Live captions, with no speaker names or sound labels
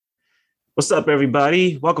What's up,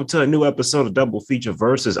 everybody? Welcome to a new episode of Double Feature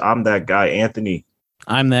Versus. I'm that guy, Anthony.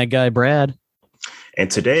 I'm that guy, Brad. And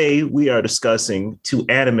today we are discussing two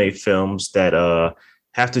anime films that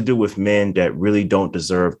have to do with men that really don't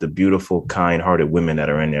deserve the beautiful, kind-hearted women that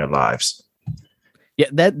are in their lives. Yeah,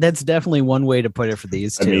 that's definitely one way to put it for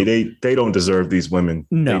these two. I mean, they don't deserve these women.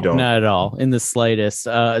 No, they don't. not at all, in the slightest.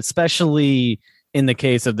 Especially in the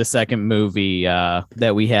case of the second movie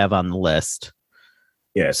that we have on the list.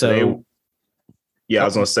 Yeah. I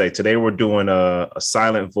was gonna say today we're doing a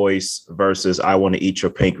Silent Voice versus I Want to Eat Your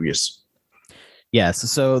Pancreas. Yes.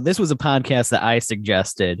 So this was a podcast that I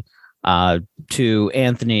suggested to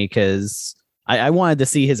Anthony because I wanted to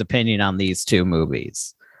see his opinion on these two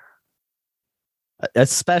movies.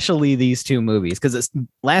 Especially these two movies, because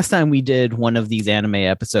last time we did one of these anime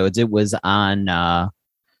episodes, it was on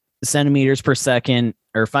centimeters per second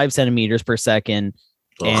or 5 centimeters per second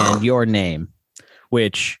and Your Name,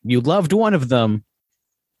 which you loved one of them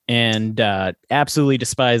and absolutely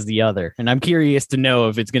despised the other. And I'm curious to know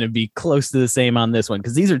if it's going to be close to the same on this one,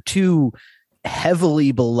 because these are two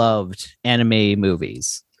heavily beloved anime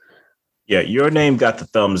movies. Yeah, Your Name got the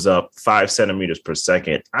thumbs up, 5 centimeters per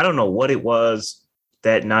second. I don't know what it was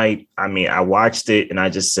that night. I mean, I watched it and I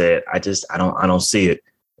just said, I don't see it.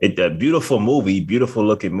 It's a beautiful movie, beautiful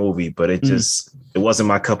looking movie, but it wasn't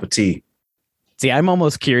my cup of tea. See, I'm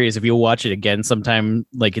almost curious if you'll watch it again sometime,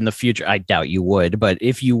 like in the future. I doubt you would, but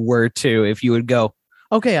if you were to, if you would go,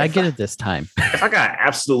 okay, I get it this time. If I got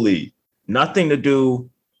absolutely nothing to do,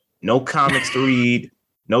 no comics to read,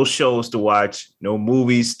 no shows to watch, no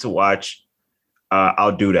movies to watch,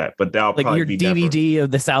 I'll do that. But that'll like probably your be DVD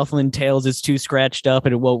of the Southland Tales is too scratched up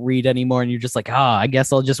and it won't read anymore, and you're just like, I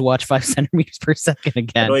guess I'll just watch 5 centimeters per second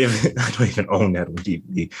again. I don't even own that on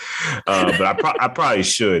DVD, but I probably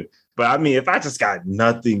should. But I mean, if I just got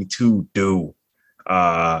nothing to do,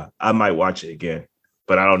 I might watch it again.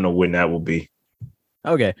 But I don't know when that will be.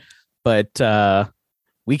 Okay, but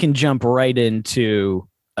we can jump right into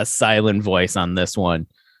a Silent Voice on this one.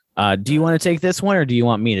 Do you want to take this one, or do you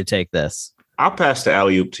want me to take this? I'll pass the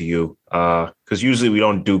alley-oop to you, because usually we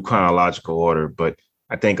don't do chronological order, but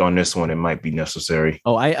I think on this one it might be necessary.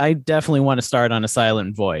 Oh, I definitely want to start on a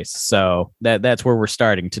Silent Voice, so that's where we're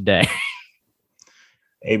starting today.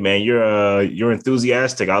 Hey man, you're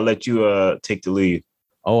enthusiastic. I'll let you take the lead.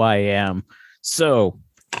 Oh, I am. So,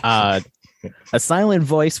 A Silent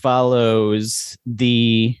Voice follows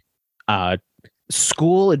the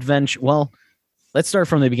school adventure. Well, let's start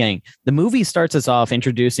from the beginning. The movie starts us off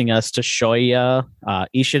introducing us to Shoya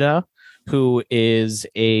Ishida, who is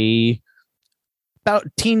about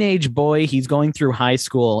teenage boy. He's going through high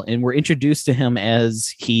school, and we're introduced to him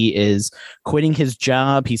as he is quitting his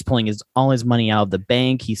job. He's pulling all his money out of the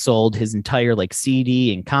bank. He sold his entire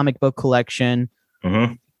CD and comic book collection.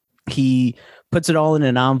 Mm-hmm. He puts it all in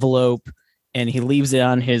an envelope and he leaves it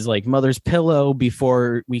on his mother's pillow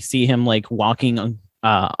before we see him walking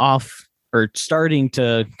off, or starting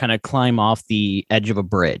to kind of climb off the edge of a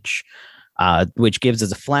bridge, which gives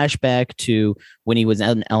us a flashback to when he was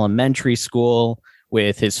in elementary school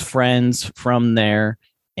with his friends from there,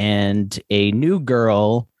 and a new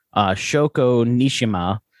girl, Shoko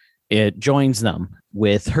Nishima, it joins them.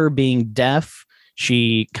 With her being deaf,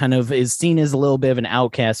 she kind of is seen as a little bit of an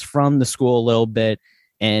outcast from the school a little bit,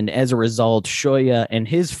 and as a result, Shoya and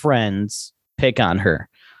his friends pick on her.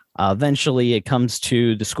 Eventually, it comes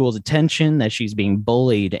to the school's attention that she's being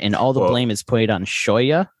bullied, and all the blame is put on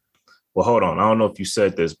Shoya. Well, hold on. I don't know if you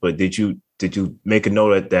said this, but did you make a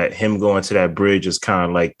note that him going to that bridge is kind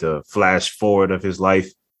of like the flash forward of his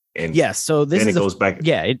life? And yes, so this goes back.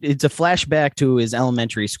 Yeah, it's a flashback to his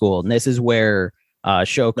elementary school, and this is where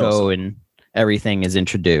Shoko and everything is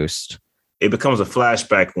introduced. It becomes a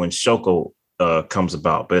flashback when Shoko comes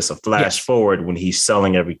about, but it's a flash forward when he's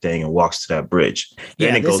selling everything and walks to that bridge.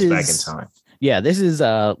 Then it goes back in time. Yeah, this is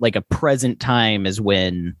like a present time is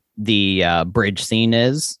when the bridge scene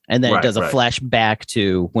is, and then it does a flashback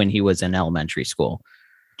to when he was in elementary school.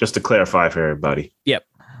 Just to clarify for everybody. Yep.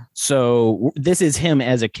 So this is him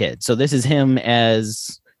as a kid. So this is him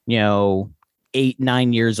as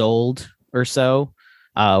 8-9 years old or so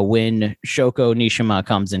when Shoko Nishima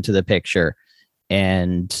comes into the picture,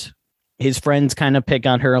 and his friends kind of pick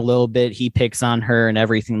on her a little bit. He picks on her and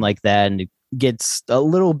everything like that. And it gets a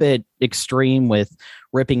little bit extreme with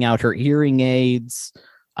ripping out her hearing aids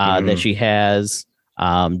that she has,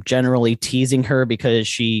 generally teasing her because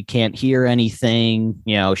she can't hear anything.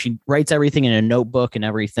 She writes everything in a notebook and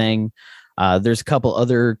everything. There's a couple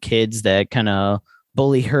other kids that kind of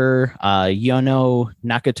bully her. Yono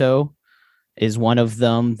Nakato is one of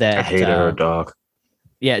them that I hate her, dog.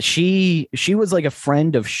 Yeah, she was like a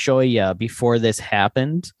friend of Shoya before this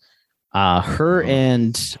happened. Her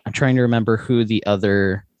and I'm trying to remember who the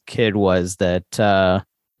other kid was that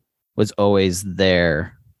was always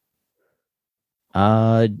there.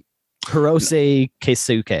 Hirose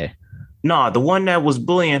Keisuke. No, the one that was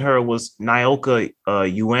bullying her was Naoka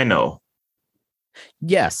Ueno.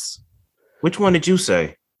 Yes. Which one did you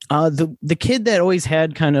say? The kid that always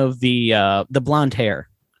had kind of the blonde hair.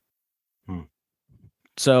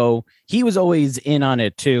 So he was always in on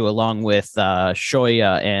it too, along with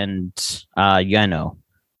Shoya and Yano.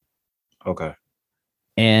 Okay.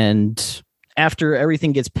 And after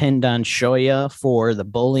everything gets pinned on Shoya for the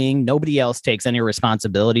bullying, nobody else takes any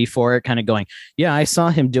responsibility for it, kind of going, yeah, I saw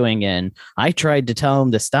him doing it. And I tried to tell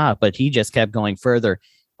him to stop, but he just kept going further.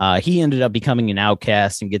 He ended up becoming an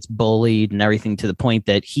outcast and gets bullied and everything to the point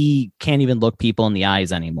that he can't even look people in the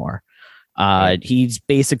eyes anymore. He's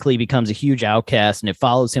basically becomes a huge outcast, and it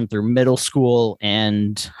follows him through middle school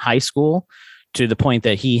and high school to the point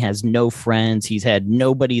that he has no friends. He's had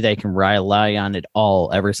nobody they can rely on at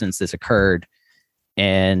all ever since this occurred.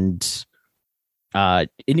 And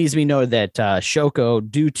it needs to be noted that Shoko,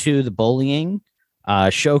 due to the bullying,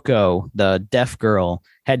 Shoko, the deaf girl,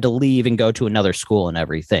 had to leave and go to another school and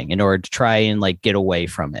everything in order to try and like get away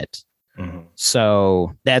from it. Mm-hmm.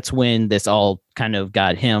 So that's when this all kind of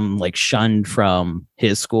got him like shunned from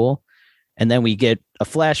his school. And then we get a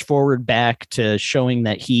flash forward back to showing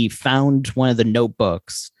that he found one of the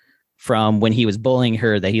notebooks from when he was bullying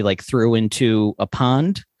her that he like threw into a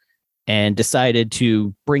pond and decided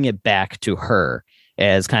to bring it back to her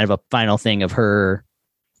as kind of a final thing of her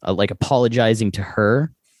like apologizing to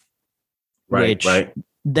her. Right.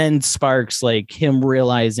 Then sparks like him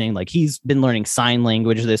realizing like he's been learning sign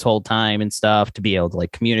language this whole time and stuff to be able to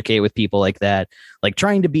like communicate with people like that, like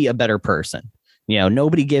trying to be a better person. You know,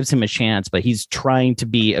 nobody gives him a chance, but he's trying to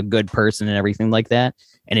be a good person and everything like that.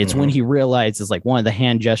 And it's when he realizes like one of the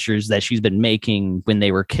hand gestures that she's been making when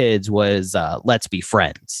they were kids was let's be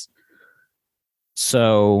friends.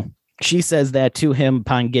 So she says that to him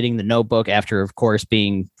upon getting the notebook after, of course,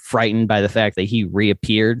 being frightened by the fact that he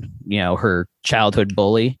reappeared, you know, her childhood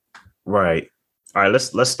bully. Right. All right.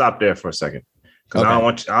 Let's stop there for a second. Because okay. I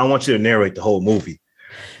don't want you to narrate the whole movie.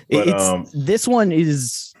 But this one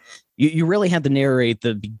is you really have to narrate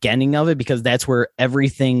the beginning of it because that's where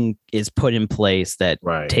everything is put in place that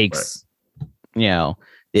takes, you know,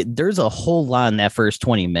 there's a whole lot in that first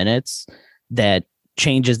 20 minutes that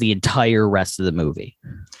changes the entire rest of the movie.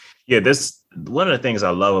 Yeah, this one of the things I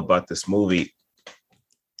love about this movie.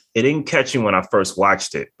 It didn't catch me when I first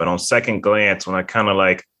watched it, but on second glance, when I kind of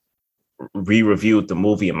like re-reviewed the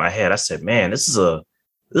movie in my head, I said, "Man, this is a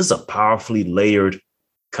powerfully layered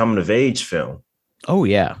coming of age film." Oh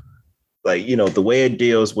yeah, like you know the way it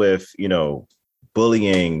deals with you know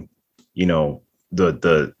bullying, you know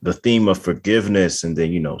the theme of forgiveness, and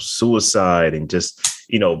then you know suicide, and just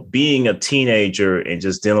you know being a teenager and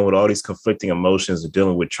just dealing with all these conflicting emotions and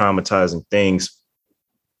dealing with traumatizing things.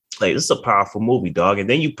 Like this is a powerful movie, dog. And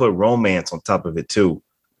then you put romance on top of it too.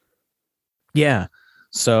 Yeah.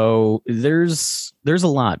 So there's a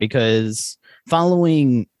lot because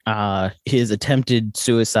following his attempted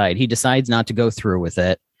suicide, he decides not to go through with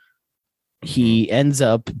it. He ends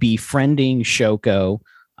up befriending Shoko.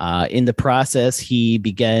 In the process, he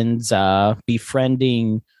begins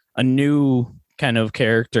befriending a new kind of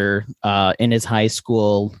character in his high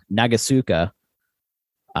school, Nagasuka,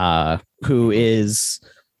 who is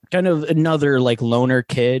kind of another like loner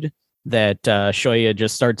kid that Shoya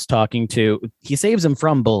just starts talking to. He saves him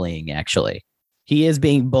from bullying, actually. He is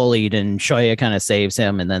being bullied and Shoya kind of saves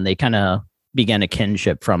him, and then they kind of begin a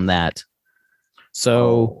kinship from that.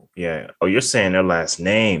 So you're saying their last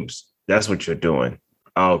names. That's what you're doing.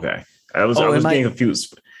 Oh, okay. I was being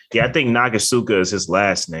confused. Yeah, I think Nagasuka is his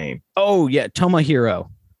last name. Oh yeah, Tomohiro.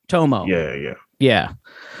 Tomo. Yeah.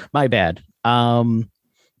 My bad. Tomohiro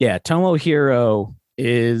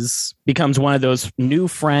becomes one of those new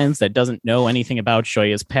friends that doesn't know anything about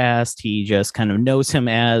Shoya's past. He just kind of knows him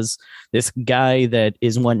as this guy that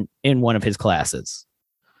is in one of his classes.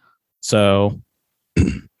 So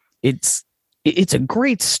it's a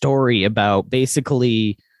great story about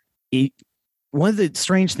basically one of the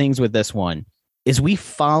strange things with this one is we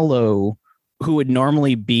follow who would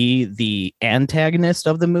normally be the antagonist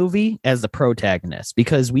of the movie as the protagonist,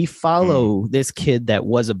 because we follow this kid that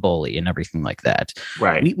was a bully and everything like that.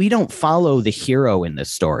 Right. We don't follow the hero in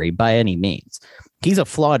this story by any means. He's a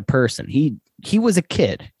flawed person. He was a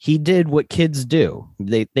kid. He did what kids do.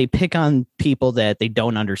 They pick on people that they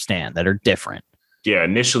don't understand, that are different. Yeah.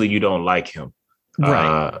 Initially you don't like him.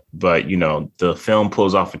 Right. But you know, the film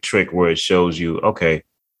pulls off a trick where it shows you, okay,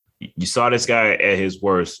 You saw this guy at his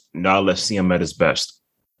worst. Now let's see him at his best.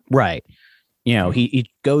 Right. You know, he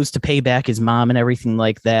goes to pay back his mom and everything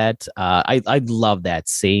like that. I love that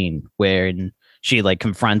scene where she like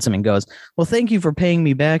confronts him and goes, well, thank you for paying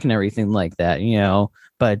me back and everything like that, you know,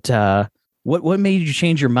 but what made you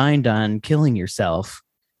change your mind on killing yourself?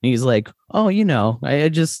 And he's like, oh, you know, I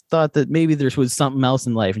just thought that maybe there was something else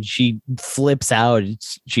in life. And she flips out.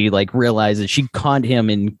 She like realizes she caught him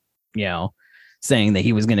in, you know, saying that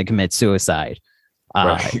he was going to commit suicide.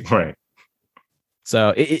 Right.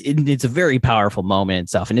 So it's a very powerful moment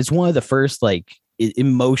itself. And it's one of the first like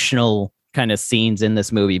emotional kind of scenes in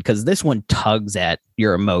this movie, because this one tugs at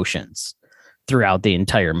your emotions throughout the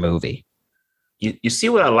entire movie. You see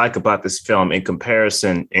what I like about this film in contrast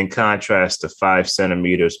to 5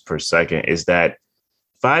 centimeters per second is that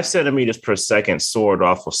 5 centimeters per second soared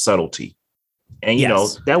off of subtlety. And, you know,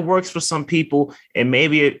 that works for some people. And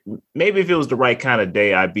maybe if it was the right kind of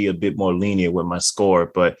day, I'd be a bit more lenient with my score.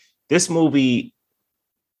 But this movie,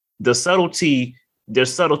 there's subtlety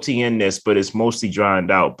in this, but it's mostly drowned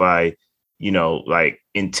out by, you know, like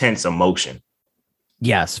intense emotion.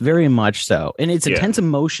 Yes, very much so. And it's intense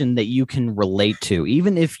emotion that you can relate to.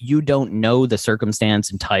 Even if you don't know the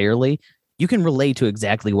circumstance entirely, you can relate to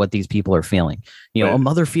exactly what these people are feeling. You know, a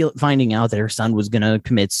mother finding out that her son was going to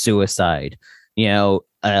commit suicide. You know,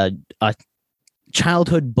 a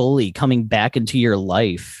childhood bully coming back into your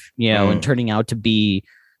life, you know, and turning out to be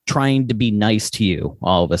trying to be nice to you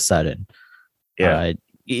all of a sudden. Yeah.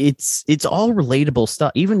 It's all relatable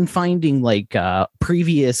stuff. Even finding like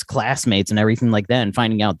previous classmates and everything like that, and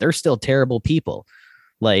finding out they're still terrible people,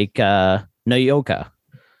 like Yona.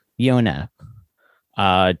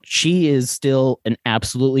 She is still an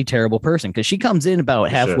absolutely terrible person, because she comes in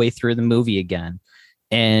about halfway through the movie again,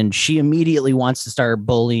 and she immediately wants to start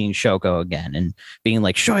bullying Shoko again and being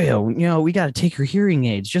like, Shoyo, you know, we got to take her hearing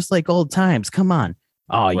aids just like old times. Come on.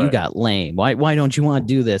 Oh, you got lame. Why don't you want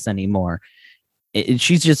to do this anymore?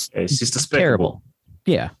 She's just terrible.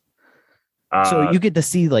 Yeah. So you get to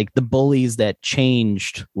see like the bullies that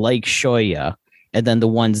changed, like Shoya, and then the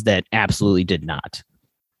ones that absolutely did not.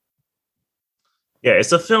 Yeah,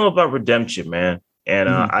 it's a film about redemption, man. And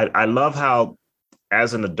I love how,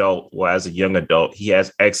 as an adult, or as a young adult, he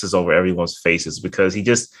has X's over everyone's faces, because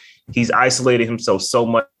he's isolated himself so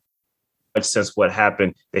much since what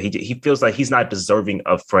happened that he feels like he's not deserving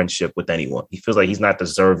of friendship with anyone. He feels like he's not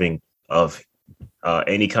deserving of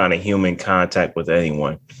any kind of human contact with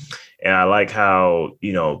anyone. And I like how,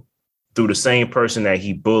 you know, through the same person that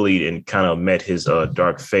he bullied and kind of met his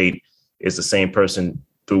dark fate is the same person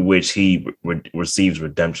through which he receives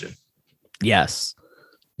redemption. Yes.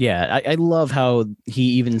 Yeah. I love how he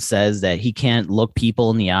even says that he can't look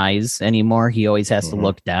people in the eyes anymore. He always has to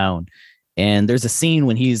look down. And there's a scene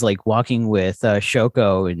when he's like walking with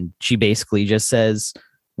Shoko, and she basically just says,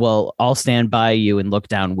 well, I'll stand by you and look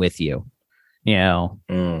down with you. You know,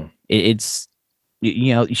 it's,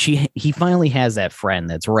 you know, he finally has that friend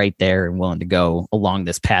that's right there and willing to go along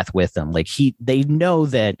this path with him. Like they know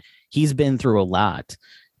that he's been through a lot,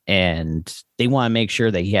 and they want to make sure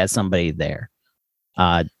that he has somebody there.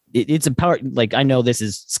 It's a part, like, I know this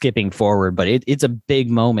is skipping forward, but it's a big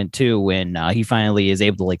moment too when he finally is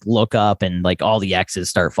able to like look up, and like all the X's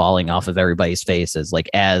start falling off of everybody's faces, like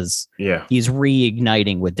as he's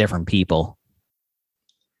reigniting with different people.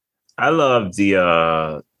 I love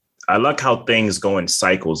I like how things go in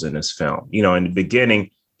cycles in this film. You know, in the beginning,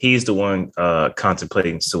 he's the one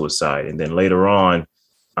contemplating suicide, and then later on,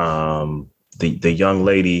 the young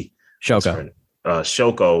lady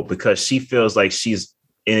Shoko, because she feels like she's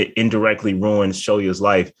indirectly ruined Shoya's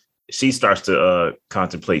life, she starts to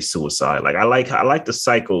contemplate suicide. Like I like the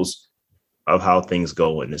cycles of how things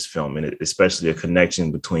go in this film, and especially a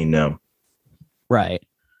connection between them. Right.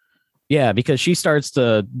 Yeah, because she starts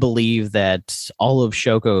to believe that all of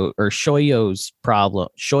Shoya's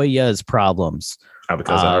problems are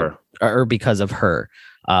because of her. Are because of her.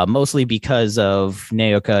 Mostly because of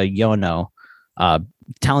Naoka Yono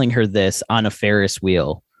telling her this on a Ferris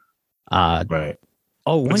wheel. Right.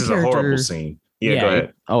 Oh, one Which is character, a horrible scene. Yeah, go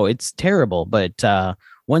ahead. It's terrible. But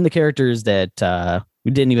one of the characters that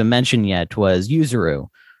we didn't even mention yet was Yuzuru,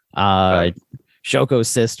 Shoko's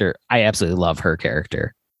sister. I absolutely love her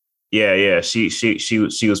character. Yeah. She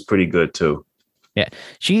was pretty good too. Yeah,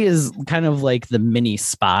 she is kind of like the mini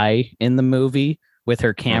spy in the movie with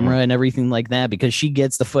her camera and everything like that, because she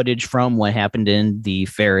gets the footage from what happened in the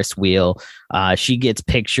Ferris wheel. She gets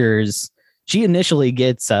pictures. She initially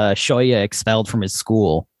gets Shoya expelled from his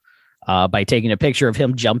school by taking a picture of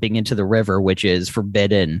him jumping into the river, which is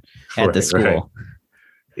forbidden at the school. Right.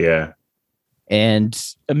 Yeah. And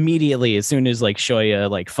immediately, as soon as like Shoya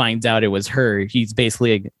like finds out it was her, he's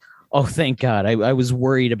basically like, oh, thank God. I was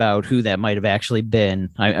worried about who that might have actually been.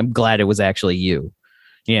 I'm glad it was actually you.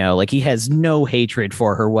 You know, like he has no hatred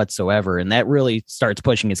for her whatsoever. And that really starts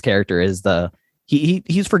pushing his character as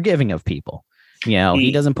he's forgiving of people. You know,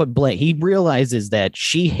 he doesn't put blame. He realizes that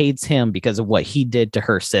she hates him because of what he did to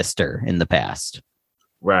her sister in the past.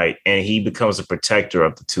 Right. And he becomes a protector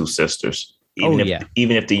of the two sisters, even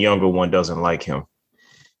if the younger one doesn't like him.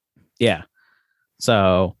 Yeah.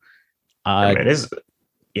 So there's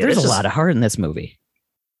a lot of heart in this movie.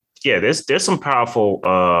 Yeah, there's some powerful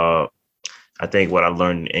I think what I've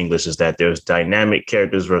learned in English is that there's dynamic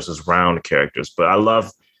characters versus round characters. But I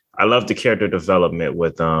love the character development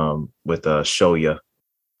with Shoya.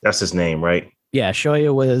 That's his name, right? Yeah,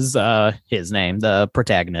 Shoya was his name, the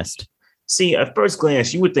protagonist. See, at first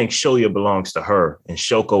glance, you would think Shoya belongs to her and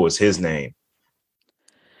Shoko is his name.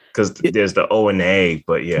 Because there's the O and the A,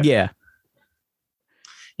 but yeah. Yeah.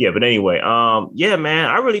 Yeah, but anyway, yeah, man,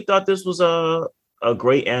 I really thought this was a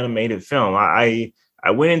great animated film. I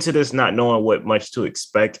went into this not knowing what much to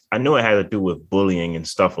expect. I knew it had to do with bullying and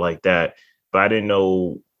stuff like that, but I didn't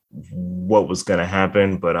know what was going to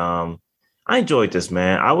happen. But I enjoyed this,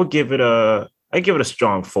 man. I give it a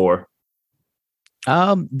strong 4.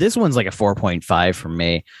 This one's like a 4.5 for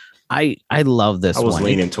me. I love this one. I was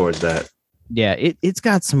leaning towards that. Yeah, it's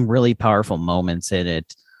got some really powerful moments in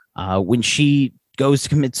it. When she goes to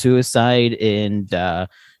commit suicide and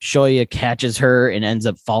Shoya catches her and ends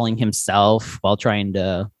up falling himself while trying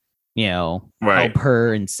to, help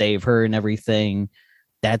her and save her and everything.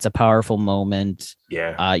 That's a powerful moment.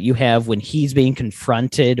 Yeah. You have when he's being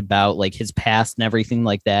confronted about like his past and everything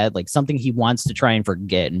like that, like something he wants to try and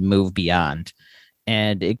forget and move beyond.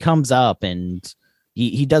 And it comes up and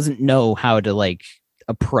he doesn't know how to like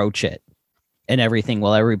approach it and everything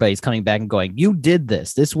while everybody's coming back and going, you did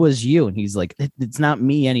this. This was you. And he's like, it's not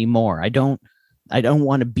me anymore. I don't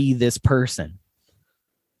want to be this person.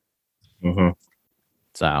 Mm-hmm.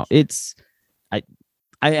 So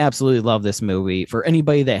I absolutely love this movie. For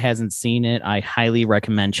anybody that hasn't seen it, I highly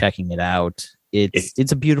recommend checking it out.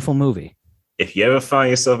 It's a beautiful movie. If you ever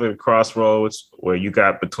find yourself at a crossroads where you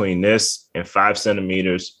got between this and 5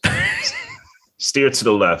 centimeters, steer to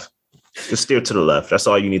the left. Just steer to the left. That's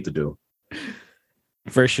all you need to do.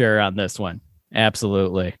 For sure on this one.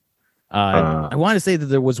 Absolutely. I want to say that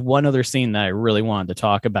there was one other scene that I really wanted to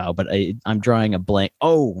talk about, but I'm drawing a blank.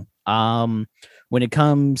 When it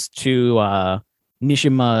comes to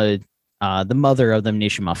Nishima, the mother of the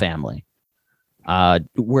Nishima family,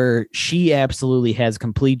 where she absolutely has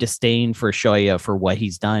complete disdain for Shoya for what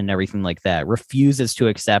he's done and everything like that, refuses to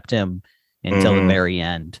accept him until the very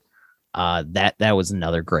end. That was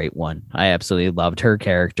another great one. I absolutely loved her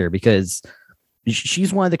character because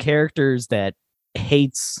she's one of the characters that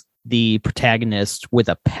hates the protagonist with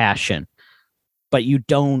a passion, but you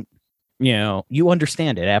don't, you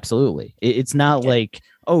understand it. Absolutely. It's not like,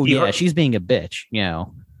 she's being a bitch, Yeah.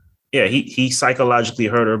 He psychologically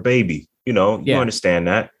hurt her baby. You understand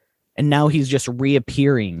that. And now he's just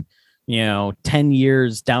reappearing, 10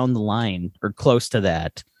 years down the line or close to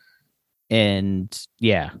that. And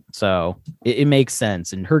so it makes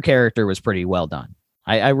sense. And her character was pretty well done.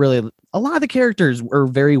 A lot of the characters were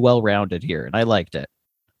very well rounded here, and I liked it.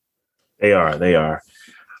 They are.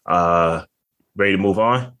 Ready to move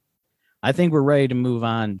on? I think we're ready to move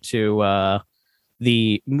on to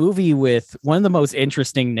the movie with one of the most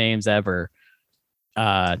interesting names ever.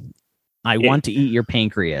 I Want to Eat Your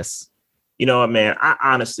Pancreas. You know what, man? I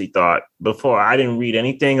honestly thought before, I didn't read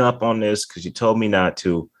anything up on this because you told me not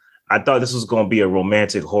to. I thought this was going to be a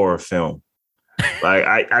romantic horror film.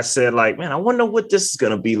 Like I said, like, man, I wonder what this is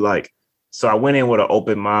going to be like. So I went in with an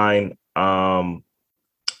open mind. Man,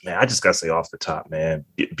 I just got to say off the top, man,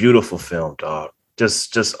 beautiful film, dog.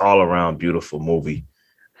 Just all around beautiful movie.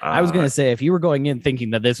 I was going to say, if you were going in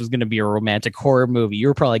thinking that this was going to be a romantic horror movie, you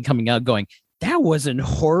were probably coming out going, that wasn't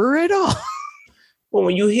horror at all. Well,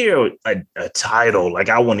 when you hear a title like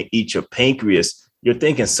I Want to Eat Your Pancreas, you're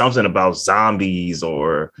thinking something about zombies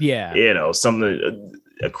or, something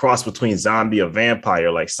a cross between zombie or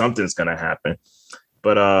vampire, like something's going to happen.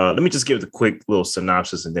 But let me just give the quick little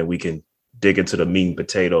synopsis and then we can dig into the meat and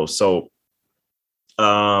potatoes. So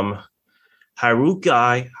Haruki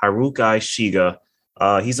Shiga,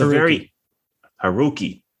 he's a very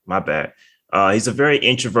Haruki, my bad. He's a very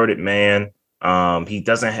introverted man. He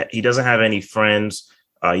doesn't have any friends.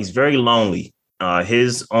 He's very lonely.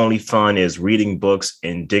 His only fun is reading books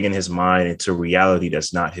and digging his mind into reality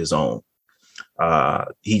that's not his own.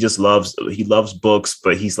 He loves books,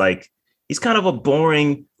 but he's kind of a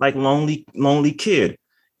boring, like lonely kid.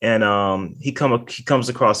 and he comes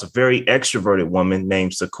across a very extroverted woman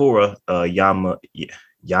named Sakura Yamauchi.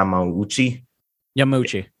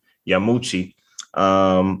 Yamuchi. Yamuchi.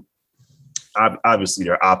 Um, Obviously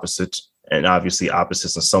they're opposites, and obviously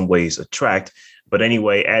opposites in some ways attract. But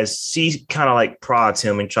anyway, as she kind of like prods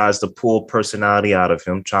him and tries to pull personality out of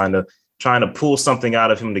him, trying to pull something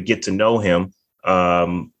out of him to get to know him,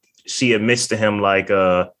 she admits to him like,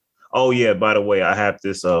 "Oh yeah, by the way, I have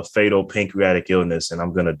this fatal pancreatic illness, and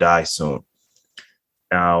I'm gonna die soon."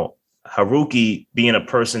 Now, Haruki, being a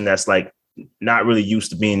person that's like not really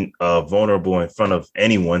used to being vulnerable in front of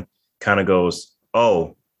anyone, kind of goes,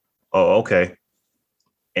 "Oh, okay."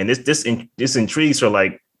 And this intrigues her,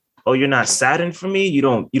 like, "Oh, you're not saddened for me? You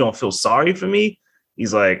don't feel sorry for me?"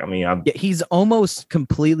 He's like, "I mean, I'm." Yeah, he's almost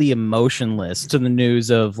completely emotionless to the news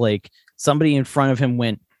of like somebody in front of him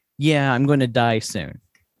went, "Yeah, I'm going to die soon."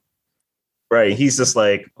 Right. He's just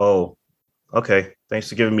like, "Oh, okay. Thanks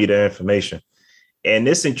for giving me the information." And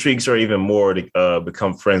this intrigues her even more to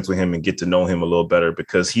become friends with him and get to know him a little better,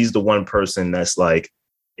 because he's the one person that's like,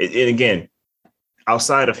 and again,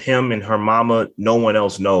 outside of him and her mama, no one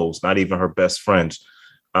else knows, not even her best friends.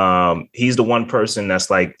 He's the one person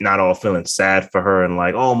that's like not all feeling sad for her and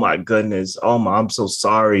like, "Oh my goodness, I'm so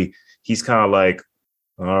sorry." He's kind of like,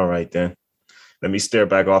 "All right, then let me stare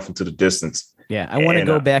back off into the distance." Yeah, I want to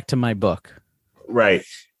go back to my book. Right.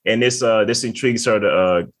 And this intrigues her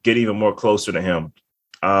to get even more closer to him.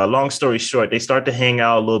 Long story short, they start to hang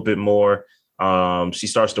out a little bit more. She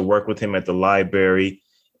starts to work with him at the library,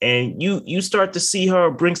 and you start to see her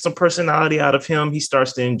bring some personality out of him. He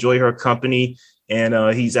starts to enjoy her company, and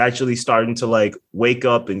he's actually starting to like wake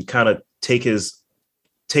up and kind of take his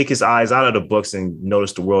eyes out of the books and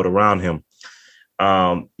notice the world around him.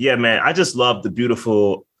 Yeah, man, I just love the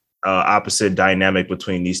beautiful opposite dynamic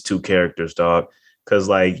between these two characters, dog. Because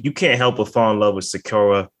like you can't help but fall in love with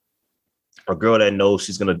Sakura, a girl that knows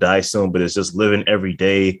she's gonna die soon, but is just living every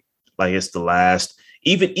day like it's the last.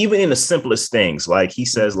 Even in the simplest things, like he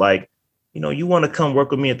says, like, "You want to come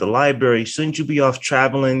work with me at the library? Shouldn't you be off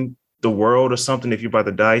traveling the world or something if you're about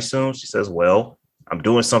to die soon?" She says, "Well, I'm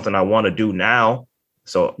doing something I want to do now.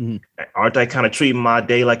 So aren't I kind of treating my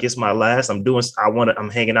day like it's my last? I'm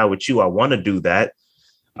hanging out with you. I want to do that."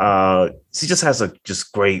 She just has a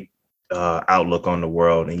just great outlook on the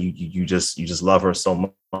world, and you just love her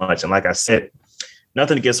so much. And like I said,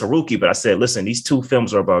 nothing against Haruki, but I said, listen, these two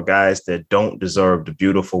films are about guys that don't deserve the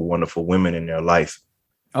beautiful, wonderful women in their life.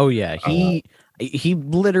 Oh yeah, he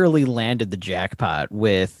literally landed the jackpot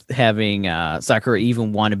with having Sakura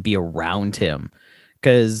even want to be around him,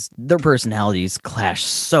 because their personalities clash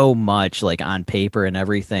so much, like on paper and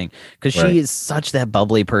everything. Because Right. she is such that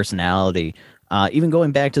bubbly personality. Even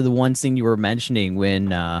going back to the one scene you were mentioning when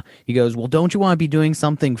he goes, "Well, don't you want to be doing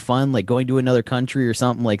something fun, like going to another country or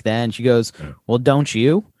something like that?" And she goes, "Well, don't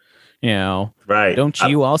you? Right. Don't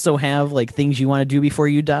you also have like things you want to do before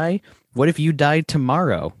you die? What if you died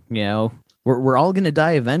tomorrow? We're all gonna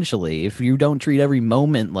die eventually. If you don't treat every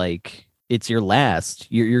moment like it's your last,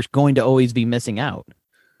 you're going to always be missing out."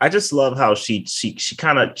 I just love how she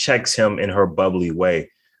kind of checks him in her bubbly way,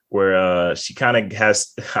 where she kind of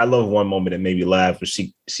has. I love one moment that made me laugh, where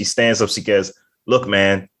she stands up, she goes, "Look,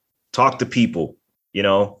 man, talk to people.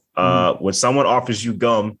 When someone offers you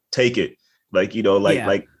gum, take it. Like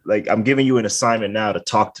I'm giving you an assignment now to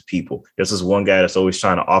talk to people." There's this one guy that's always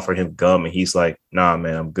trying to offer him gum, and he's like, "Nah,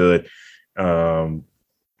 man, I'm good."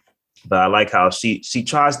 But I like how she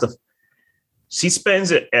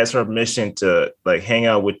spends it as her mission to like hang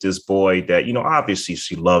out with this boy that, obviously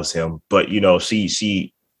she loves him, but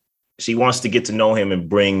she wants to get to know him and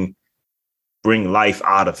bring life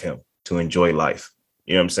out of him to enjoy life.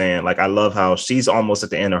 You know what I'm saying? Like, I love how she's almost at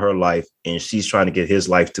the end of her life and she's trying to get his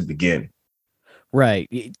life to begin. Right.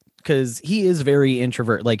 Because he is very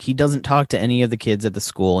introvert. Like, he doesn't talk to any of the kids at the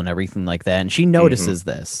school and everything like that. And she notices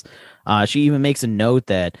this. She even makes a note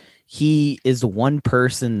that he is the one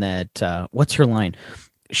person that, what's her line?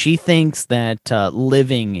 She thinks that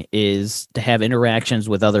living is to have interactions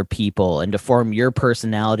with other people and to form your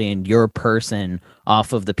personality and your person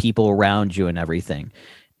off of the people around you and everything.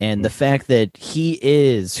 And the fact that he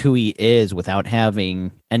is who he is without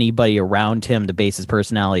having anybody around him to base his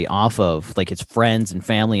personality off of, like his friends and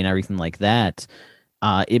family and everything like that,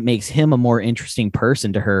 it makes him a more interesting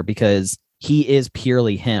person to her because he is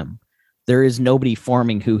purely him. There is nobody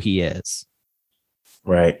forming who he is.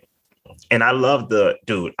 Right. And I love the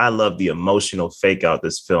emotional fake out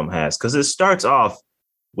this film has, because it starts off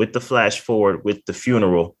with the flash forward with the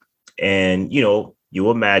funeral. And, you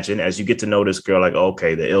imagine as you get to know this girl, like,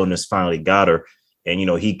 okay, the illness finally got her. And,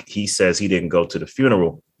 he says he didn't go to the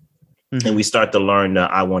funeral. And we start to learn the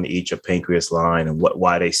 "I want to eat your pancreas" line and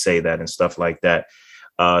why they say that and stuff like that.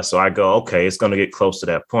 So I go, okay, it's going to get close to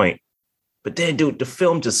that point. But then, dude, the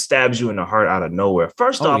film just stabs you in the heart out of nowhere.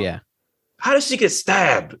 First off, how did she get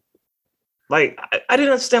stabbed? Like, I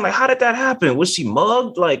didn't understand. Like, how did that happen? Was she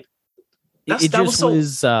mugged? Like,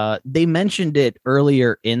 they mentioned it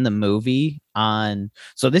earlier in the movie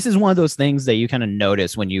so this is one of those things that you kind of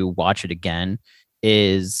notice when you watch it again,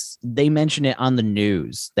 is they mention it on the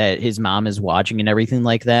news that his mom is watching and everything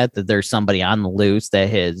like that there's somebody on the loose that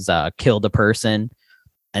has killed a person.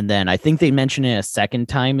 And then I think they mention it a second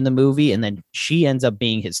time in the movie, and then she ends up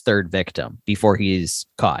being his third victim before he's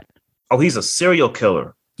caught. Oh, he's a serial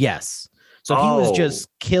killer. Yes. So he was just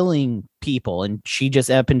killing people, and she just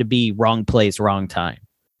happened to be wrong place, wrong time.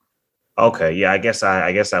 Okay, yeah, I guess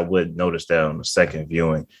I would notice that on the second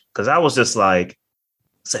viewing, because I was just like,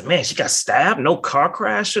 man, she got stabbed, no car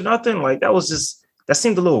crash or nothing. Like that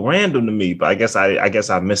seemed a little random to me, but I guess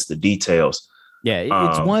I missed the details. Yeah,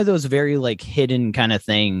 it's one of those very like hidden kind of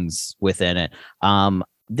things within it.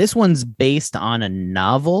 This one's based on a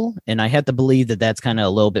novel, and I have to believe that that's kind of a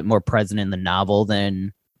little bit more present in the novel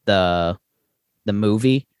than the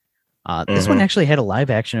movie. This one actually had a live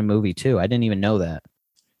action movie too. I didn't even know that.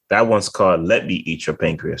 That one's called "Let Me Eat Your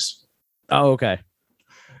Pancreas." Oh, okay.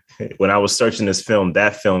 When I was searching this film,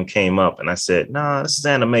 that film came up, and I said, "Nah, this is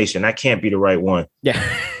animation. That can't be the right one." Yeah,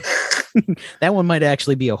 that one might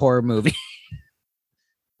actually be a horror movie.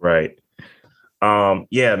 Right.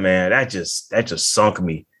 Yeah, man, that just sunk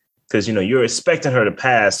me, because you're expecting her to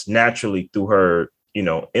pass naturally through her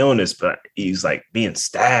illness, but he's like being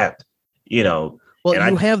stabbed. Well,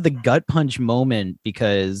 you have the gut punch moment,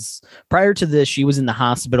 because prior to this, she was in the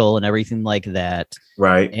hospital and everything like that.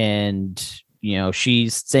 Right. And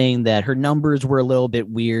she's saying that her numbers were a little bit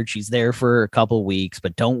weird. She's there for a couple of weeks,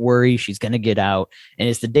 but don't worry, she's going to get out. And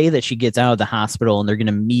it's the day that she gets out of the hospital, and they're going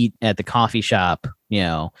to meet at the coffee shop,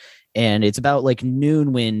 and it's about like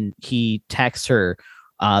noon when he texts her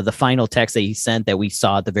the final text that he sent that we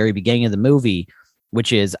saw at the very beginning of the movie,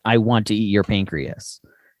 which is, "I want to eat your pancreas."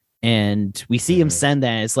 And we see him send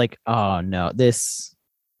that. It's like, oh no, this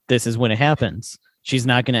is when it happens. She's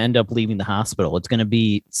not going to end up leaving the hospital. It's going to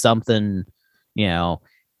be something,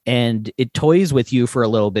 and it toys with you for a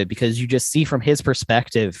little bit, because you just see from his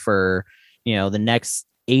perspective for, the next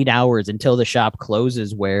 8 hours until the shop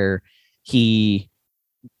closes, where he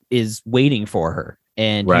is waiting for her,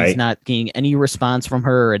 and he's not getting any response from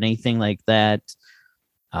her or anything like that.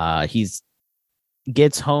 He's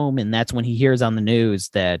gets home, and that's when he hears on the news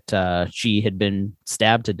that she had been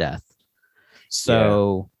stabbed to death.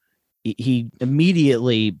 So he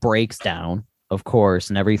immediately breaks down, of course,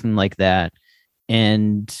 and everything like that.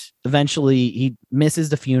 And eventually he misses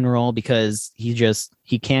the funeral because he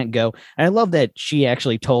can't go. And I love that she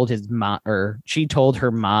actually told his mom, or she told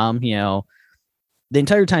her mom, the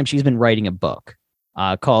entire time she's been writing a book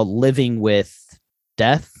called Living with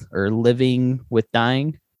Death or Living with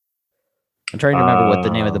Dying. I'm trying to remember what the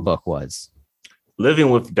name of the book was. Living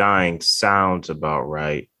with Dying sounds about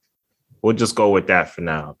right. We'll just go with that for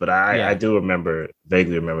now. But I do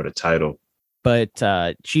vaguely remember the title. But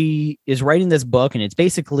she is writing this book, and it's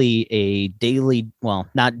basically a daily, well,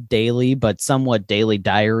 not daily, but somewhat daily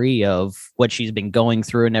diary of what she's been going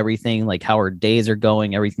through and everything, like how her days are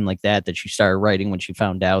going, everything like that she started writing when she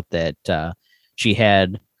found out that she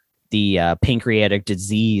had the pancreatic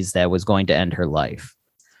disease that was going to end her life.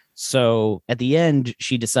 So at the end,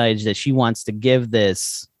 she decides that she wants to give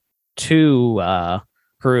this to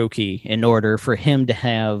Haruki in order for him to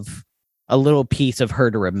have a little piece of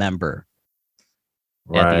her to remember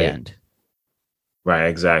at the end. Right,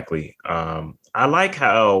 exactly. I like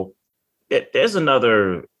how there's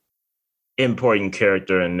another important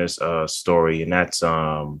character in this story, and that's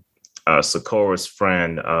Sakura's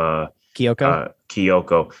friend, Kyoko.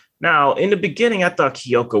 Kyoko. Now, in the beginning, I thought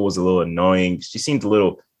Kyoko was a little annoying. She seemed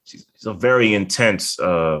she's a very intense,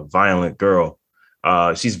 violent girl.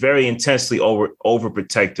 She's very intensely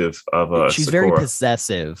overprotective of she's Sakura. Very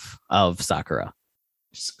possessive of Sakura.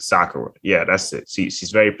 Yeah, that's it.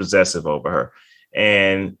 She's very possessive over her.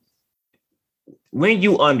 And when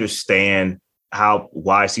you understand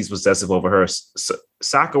why she's possessive over her,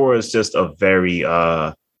 Sakura is just a very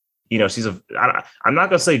I'm not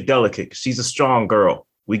gonna say delicate. She's a strong girl.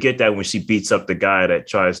 We get that when she beats up the guy that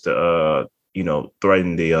tries to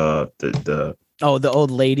threaten the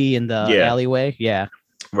old lady in the alleyway. Yeah.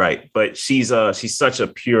 Right. But she's such a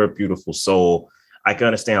pure, beautiful soul. I can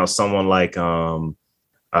understand how someone like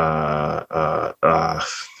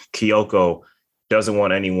Kyoko doesn't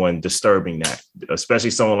want anyone disturbing that,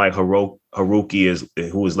 especially someone like Haruki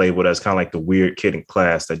who is labeled as kind of like the weird kid in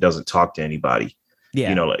class that doesn't talk to anybody. Yeah.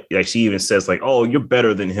 You know, like she even says like, oh, you're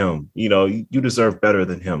better than him. You know, you deserve better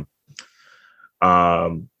than him.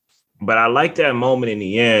 But I like that moment in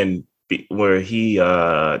the end where he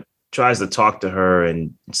tries to talk to her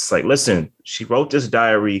and it's like, listen, she wrote this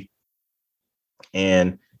diary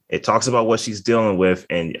and it talks about what she's dealing with.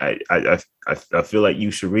 And I feel like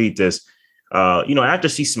you should read this. You know, after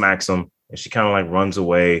she smacks him and she kind of like runs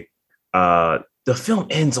away, the film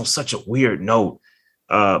ends on such a weird note.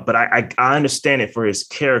 But I understand it for his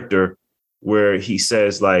character, where he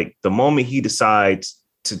says like the moment he decides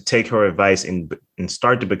to take her advice and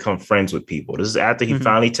start to become friends with people. This is after he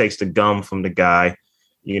finally takes the gum from the guy.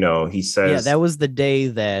 You know, he says, yeah, that was the day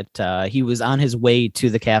that he was on his way to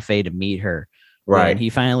the cafe to meet her. Right. He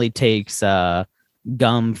finally takes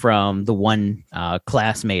gum from the one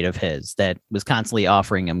classmate of his that was constantly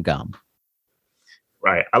offering him gum.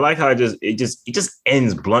 Right. I like how it just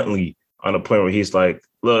ends bluntly on a point where he's like,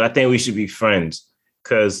 look, I think we should be friends,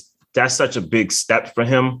 because that's such a big step for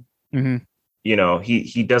him. Mm-hmm. You know,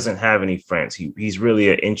 he doesn't have any friends. He's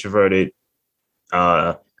really an introverted.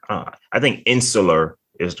 I think insular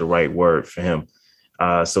is the right word for him.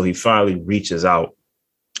 So he finally reaches out,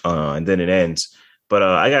 and then it ends. But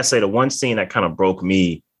I gotta say, the one scene that kind of broke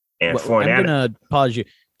me, and I'm gonna pause you.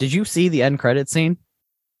 Did you see the end credit scene?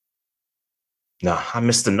 No, I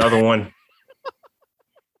missed another one.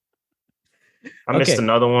 I missed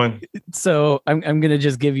another one. So I'm gonna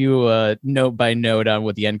just give you a note by note on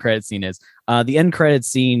what the end credit scene is. The end credit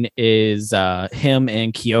scene is him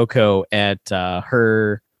and Kyoko at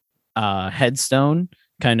her headstone,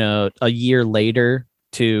 kind of a year later,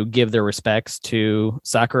 to give their respects to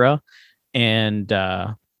Sakura. And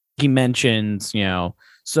he mentions, you know,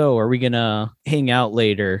 so are we gonna hang out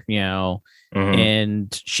later, you know?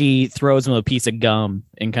 And she throws him a piece of gum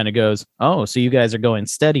and kind of goes, oh, so you guys are going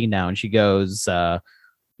steady now. And she goes,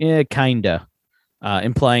 yeah, kinda,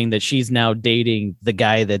 implying that she's now dating the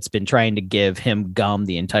guy that's been trying to give him gum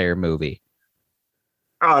the entire movie.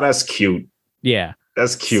 Oh, that's cute. Yeah,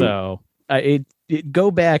 that's cute. So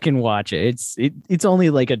go back and watch it. It's only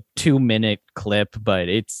like a 2-minute clip, but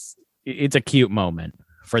it's a cute moment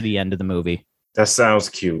for the end of the movie. That sounds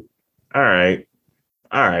cute. All right.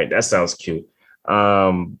 That sounds cute.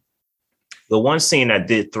 The one scene that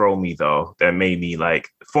did throw me, though, that made me like,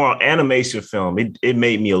 for an animation film, it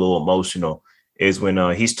made me a little emotional, is when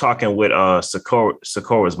he's talking with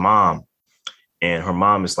Sakura's mom, and her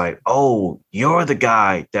mom is like, oh, you're the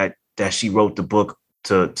guy that she wrote the book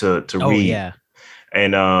to read. Yeah.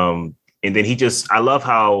 And then I love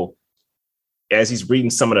how, as he's reading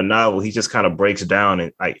some of the novel, he just kind of breaks down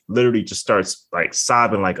and like literally just starts like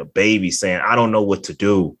sobbing like a baby, saying, I don't know what to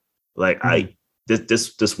do. Like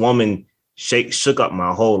this woman shook up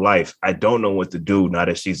my whole life. I don't know what to do now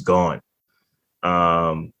that she's gone.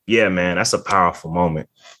 Yeah, man, that's a powerful moment.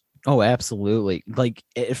 Oh, absolutely. Like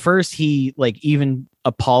at first he like even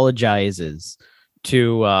apologizes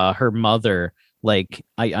to her mother. Like,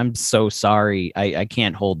 I'm so sorry. I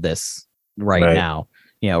can't hold this right now.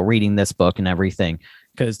 You know, reading this book and everything,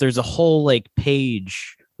 because there's a whole like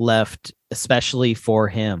page left, especially for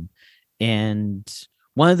him. And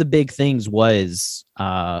one of the big things was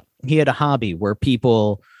he had a hobby where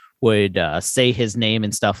people would say his name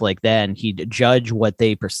and stuff like that, and he'd judge what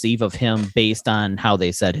they perceive of him based on how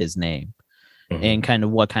they said his name and kind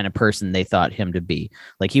of what kind of person they thought him to be.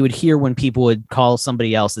 Like he would hear when people would call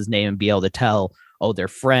somebody else's name and be able to tell, oh, they're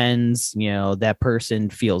friends, you know, that person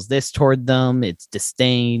feels this toward them, it's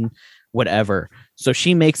disdain, whatever. So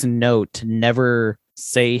she makes a note to never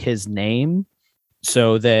say his name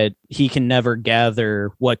so that he can never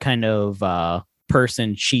gather what kind of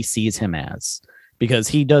person she sees him as, because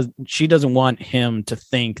she doesn't want him to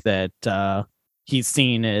think that he's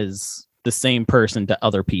seen as the same person to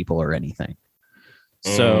other people or anything.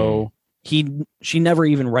 So she never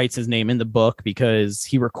even writes his name in the book, because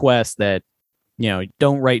he requests that, you know,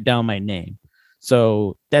 don't write down my name.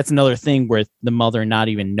 So that's another thing with the mother not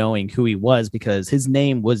even knowing who he was, because his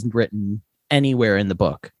name wasn't written anywhere in the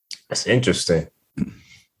book. That's interesting.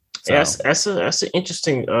 So, yeah, that's an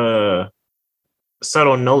interesting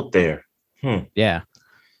subtle note there. Yeah.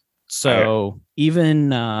 So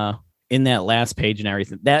even in that last page and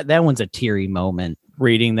everything, that one's a teary moment.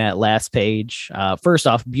 Reading that last page, first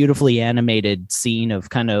off, beautifully animated scene of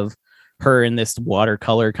kind of her in this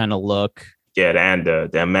watercolor kind of look. Yeah, and the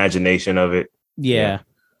imagination of it. Yeah.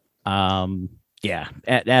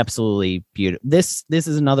 Absolutely beautiful. This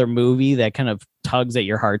is another movie that kind of tugs at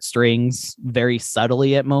your heartstrings very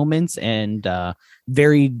subtly at moments and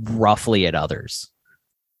very roughly at others.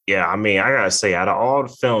 Yeah, I mean, I gotta say, out of all the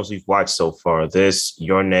films we've watched so far, this,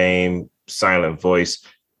 Your Name, Silent Voice,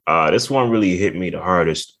 this one really hit me the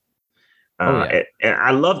hardest. And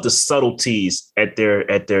I love the subtleties at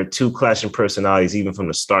their two clashing personalities, even from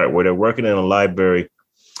the start, where they're working in a library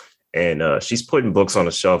and she's putting books on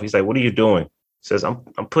the shelf. He's like, "What are you doing?" He says, I'm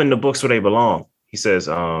putting the books where they belong. He says,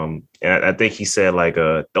 and I think he said, like,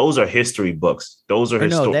 those are history books. Those are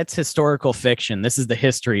no, that's historical fiction. This is the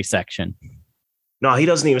history section. No, he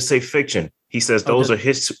doesn't even say fiction. He says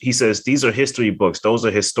he says these are history books. Those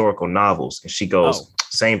are historical novels. And she goes,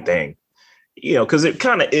 same thing. You know, because it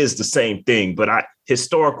kind of is the same thing, but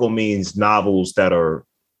historical means novels that are,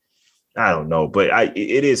 I don't know, but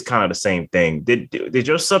it is kind of the same thing. Did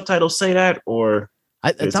your subtitle say that, or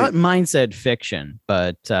I thought mine said fiction,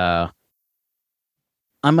 but I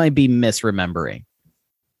might be misremembering.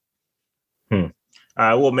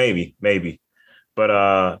 Well, maybe.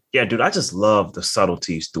 But yeah, dude, I just love the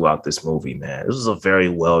subtleties throughout this movie, man. This was a very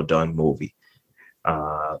well done movie.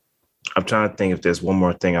 I'm trying to think if there's one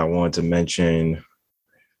more thing I wanted to mention.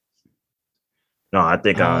 No, I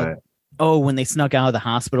think when they snuck out of the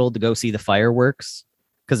hospital to go see the fireworks,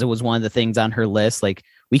 because it was one of the things on her list. Like,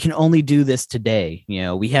 we can only do this today. You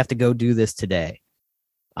know, we have to go do this today.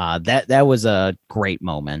 That was a great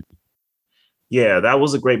moment. Yeah, that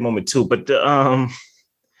was a great moment too. But the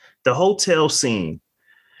hotel scene,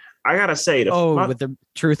 I gotta say, with the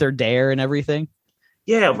truth or dare and everything.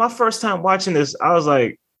 Yeah, my first time watching this, I was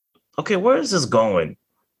like, okay, where is this going?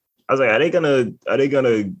 I was like, are they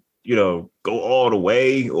gonna, you know, go all the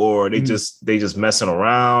way, or are they just messing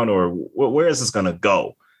around, or where is this gonna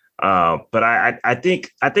go? But I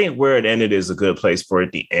think where it ended is a good place for it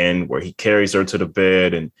at the end, where he carries her to the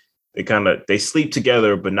bed and they sleep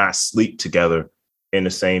together, but not sleep together in the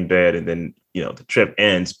same bed. And then, you know, the trip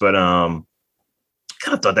ends. But kind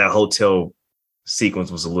of thought that hotel sequence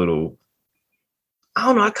was a little, I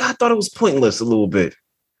don't know. I kind of thought it was pointless a little bit.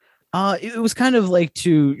 It was kind of like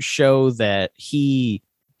to show that he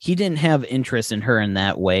didn't have interest in her in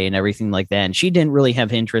that way and everything like that. And she didn't really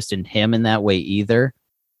have interest in him in that way either.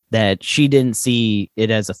 That she didn't see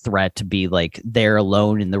it as a threat to be like there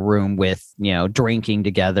alone in the room with, you know, drinking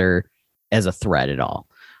together as a threat at all.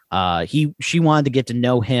 She wanted to get to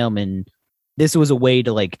know him, and this was a way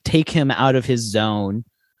to like take him out of his zone,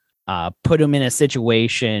 put him in a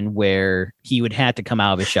situation where he would have to come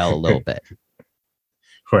out of his shell a little bit.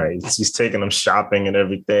 Right. She's taking him shopping and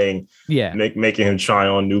everything. Yeah. Making him try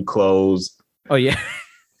on new clothes. Oh, yeah.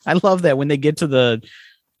 I love that when they get to the,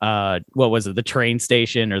 what was it? The train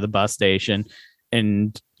station or the bus station.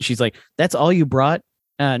 And she's like, that's all you brought?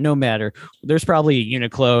 No matter. There's probably a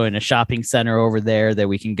Uniqlo and a shopping center over there that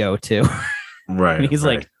we can go to. Right. And he's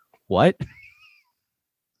like, what?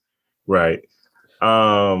 Right.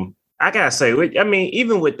 I gotta say, I mean,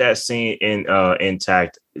 even with that scene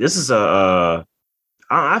intact, this is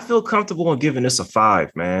I feel comfortable in giving this a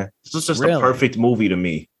 5, man. This was just a perfect movie to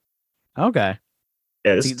me. Okay.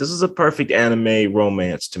 Yeah, this is a perfect anime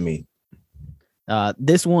romance to me.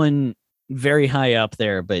 This one very high up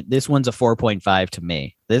there, but this one's a 4.5 to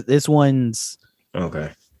me. This one's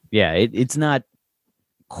okay. Yeah, it's not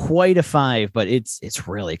quite a 5, but it's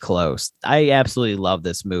really close. I absolutely love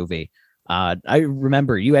this movie. I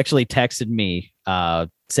remember you actually texted me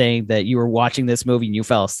saying that you were watching this movie and you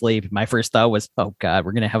fell asleep. My first thought was, oh God,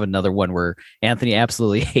 we're going to have another one where Anthony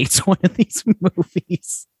absolutely hates one of these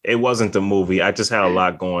movies. It wasn't the movie. I just had a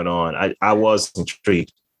lot going on. I was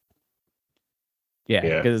intrigued.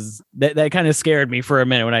 Yeah, because that kind of scared me for a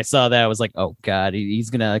minute when I saw that. I was like, oh God, he's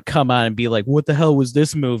going to come on and be like, what the hell was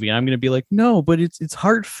this movie? And I'm going to be like, no, but it's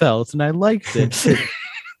heartfelt and I liked it.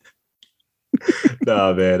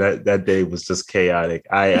 No, man, that day was just chaotic.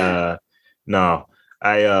 It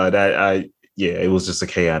was just a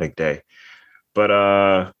chaotic day.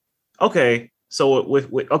 But okay,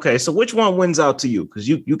 so so which one wins out to you? Because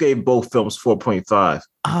you gave both films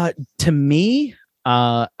 4.5. To me,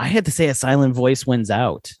 I had to say A Silent Voice wins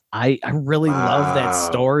out. I really love that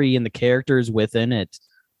story and the characters within it.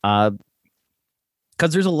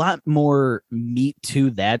 Because there's a lot more meat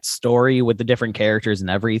to that story with the different characters and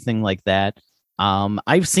everything like that.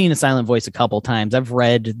 I've seen A Silent Voice a couple times. I've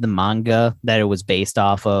read the manga that it was based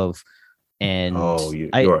off of, and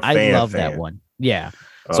I love that one. Yeah.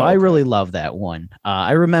 So I really love that one.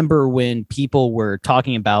 I remember when people were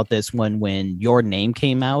talking about this one when Your Name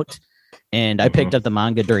came out, and I picked up the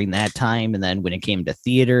manga during that time. And then when it came to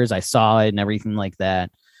theaters, I saw it and everything like that.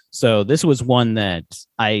 So this was one that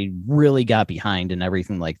I really got behind and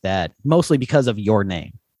everything like that, mostly because of Your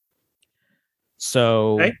Name.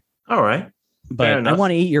 So, Okay. All right. but I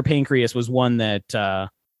Want to Eat Your Pancreas was one that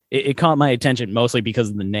it caught my attention mostly because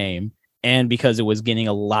of the name and because it was getting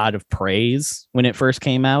a lot of praise when it first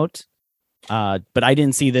came out. But I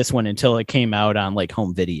didn't see this one until it came out on like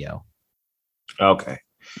home video. Okay.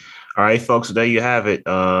 All right, folks. There you have it.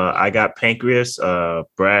 I got Pancreas.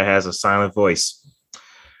 Brad has a silent voice.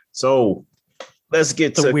 So let's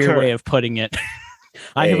get to a weird way of putting it.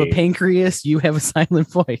 I have a pancreas. You have a silent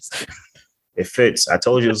voice. It fits. I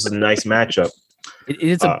told you it was a nice matchup.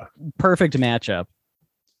 It's a perfect matchup.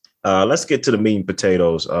 Let's get to the meat and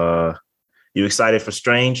potatoes. You excited for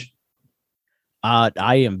Strange?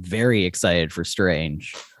 I am very excited for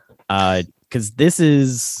Strange. Because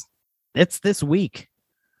it's this week.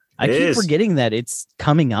 I keep forgetting that it's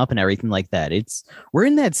coming up and everything like that. We're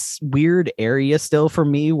in that weird area still for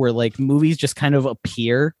me where like movies just kind of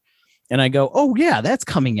appear and I go, oh yeah, that's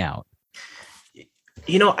coming out.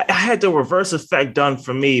 You know, I had the reverse effect done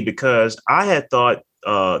for me because I had thought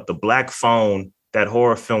the Black Phone, that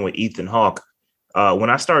horror film with Ethan Hawke,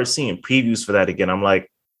 when I started seeing previews for that again, I'm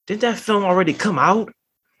like, did that film already come out?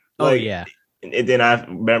 Oh yeah. And then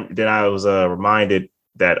I was reminded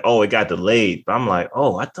that, it got delayed. But I'm like,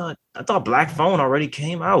 I thought Black Phone already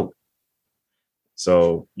came out.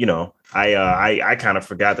 So, you know, I kind of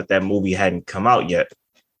forgot that movie hadn't come out yet.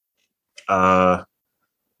 Yeah,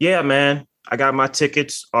 man, I got my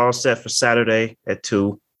tickets all set for Saturday at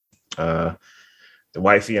 2. The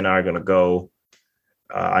wifey and I are going to go.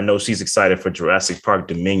 I know she's excited for Jurassic Park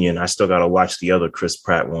Dominion. I still got to watch the other Chris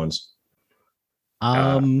Pratt ones.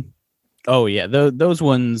 Oh yeah. Those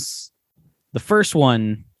ones. The first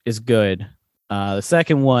one is good. The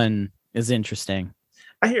second one is interesting.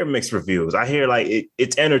 I hear mixed reviews. I hear like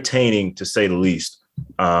it's entertaining to say the least.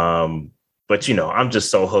 But you know, I'm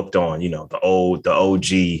just so hooked on, you know, the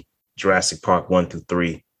OG Jurassic Park 1 through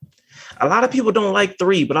 3. A lot of people don't like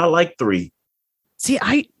 3, but I like 3. See,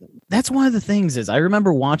 that's one of the things is I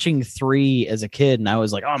remember watching 3 as a kid and I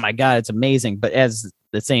was like, oh my God, it's amazing. But as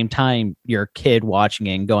the same time, you're a kid watching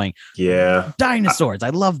it and going, yeah, dinosaurs. I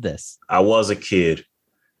love this. I was a kid.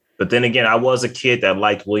 But then again, I was a kid that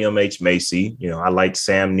liked William H. Macy. You know, I liked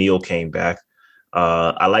Sam Neill came back.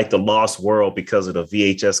 I liked The Lost World because of the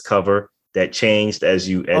VHS cover that changed as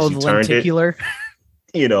you turned lenticular. It.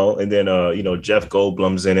 You know, and then you know, Jeff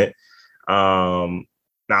Goldblum's in it. Now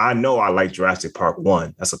I know I like Jurassic Park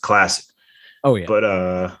 1. That's a classic. Oh yeah.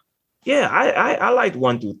 But yeah, I liked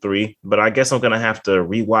 1 through 3, but I guess I'm gonna have to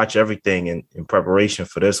rewatch everything in preparation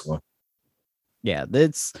for this one. Yeah,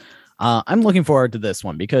 that's I'm looking forward to this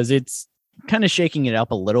one because it's kind of shaking it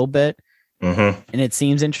up a little bit. Mm-hmm. And it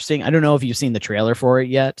seems interesting. I don't know if you've seen the trailer for it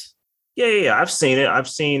yet. Yeah, I've seen it. I've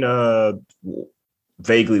seen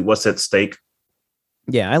vaguely what's at stake.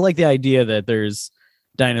 Yeah, I like the idea that there's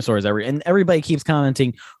dinosaurs and everybody keeps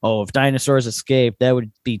commenting, oh, if dinosaurs escape, that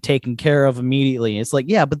would be taken care of immediately. It's like,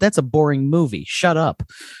 yeah, but that's a boring movie. Shut up.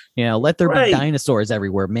 You know, let there be dinosaurs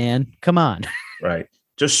everywhere, man. Come on. Right.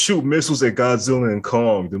 Just shoot missiles at Godzilla and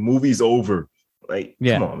Kong. The movie's over. Like,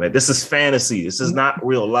 Come on, man. This is fantasy. This is not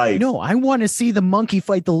real life. No, I want to see the monkey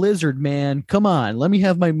fight the lizard, man. Come on. Let me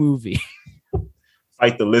have my movie.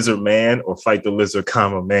 Fight the lizard man or fight the lizard,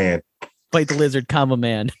 man. Fight the lizard,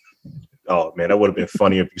 man. Oh, man, that would have been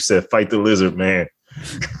funny if you said fight the lizard, man.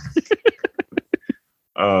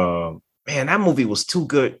 Man, that movie was too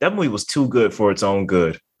good. That movie was too good for its own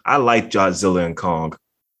good. I like Godzilla and Kong.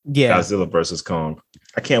 Yeah. Godzilla versus Kong.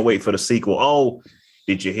 I can't wait for the sequel. Oh,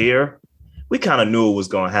 did you hear? We kind of knew it was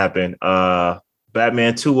going to happen.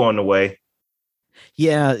 Batman 2 on the way.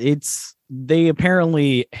 Yeah, they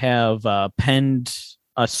apparently have penned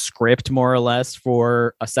a script more or less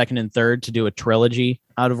for a second and third to do a trilogy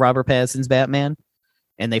out of Robert Pattinson's Batman.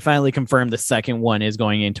 And they finally confirmed the second one is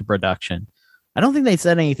going into production. I don't think they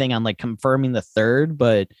said anything on like confirming the third,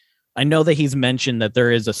 but I know that he's mentioned that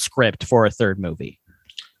there is a script for a third movie.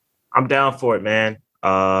 I'm down for it, man.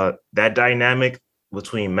 That dynamic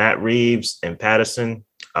between Matt Reeves and Pattinson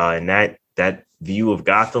and that view of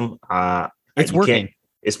Gotham, it's working.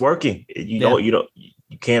 It's working. You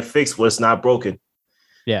can't fix what's not broken.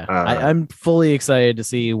 Yeah, I'm fully excited to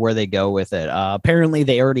see where they go with it. Apparently,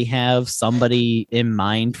 they already have somebody in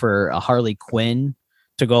mind for a Harley Quinn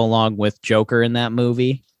to go along with Joker in that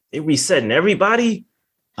movie. They resetting everybody.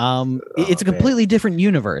 It's a completely different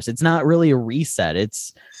universe. It's not really a reset.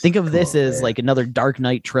 Think of this as like another Dark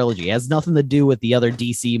Knight trilogy. It has nothing to do with the other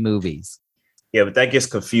DC movies. Yeah, but that gets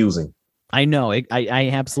confusing. I know. I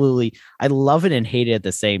absolutely, I love it and hate it at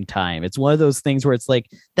the same time. It's one of those things where it's like,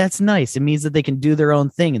 that's nice. It means that they can do their own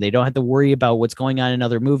thing and they don't have to worry about what's going on in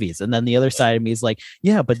other movies. And then the other side of me is like,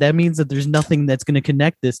 yeah, but that means that there's nothing that's going to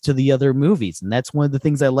connect this to the other movies. And that's one of the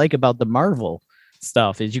things I like about the Marvel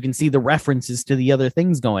stuff is you can see the references to the other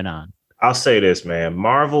things going on. I'll say this, man.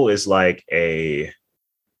 Marvel is a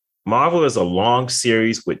long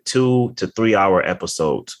series with 2 to 3 hour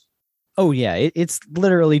episodes. Oh yeah, it's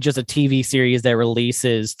literally just a TV series that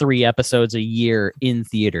releases 3 episodes a year in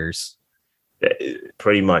theaters.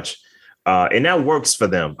 Pretty much. And that works for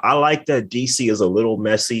them. I like that DC is a little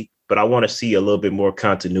messy, but I want to see a little bit more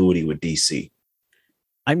continuity with DC.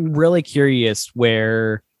 I'm really curious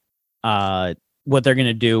where what they're going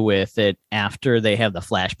to do with it after they have the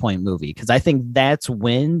Flashpoint movie, because I think that's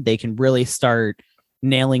when they can really start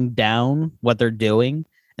nailing down what they're doing,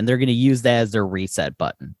 and they're going to use that as their reset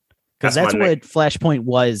button. Because that's what Flashpoint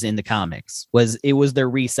was in the comics. It was their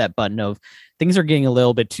reset button of things are getting a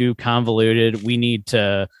little bit too convoluted. We need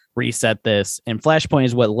to reset this. And Flashpoint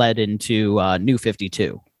is what led into New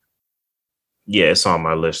 52. Yeah, it's on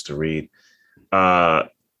my list to read. That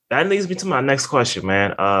leads me to my next question,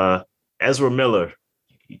 man. Ezra Miller,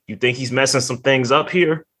 you think he's messing some things up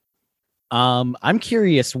here? I'm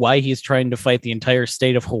curious why he's trying to fight the entire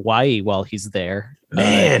state of Hawaii while he's there.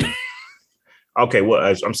 Man. Okay,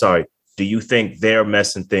 well, I'm sorry. Do you think they're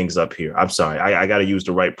messing things up here? I'm sorry. I got to use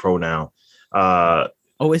the right pronoun.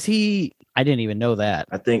 Is he? I didn't even know that.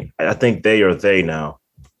 I think they are they now.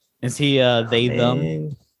 Is he they,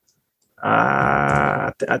 them?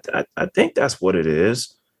 I think that's what it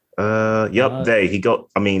is. Yep, they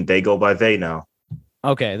go by they now.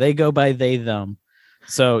 Okay, they go by they, them.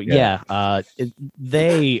 So yeah,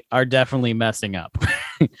 they are definitely messing up.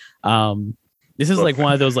 This is like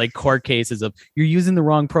one of those like court cases of you're using the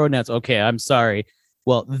wrong pronouns. Okay, I'm sorry.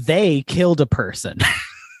 Well, they killed a person.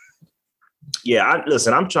 Yeah,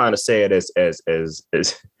 I'm trying to say it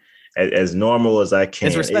as normal as I can,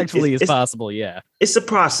 as respectfully as possible. Yeah, it's a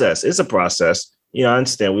process. It's a process. You know, I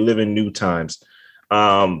understand we live in new times.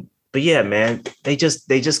 But yeah, man, they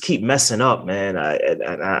just keep messing up, man.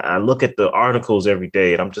 I look at the articles every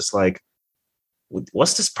day, and I'm just like,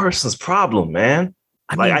 what's this person's problem, man?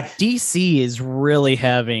 I mean, DC is really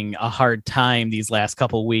having a hard time these last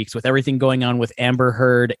couple of weeks with everything going on with Amber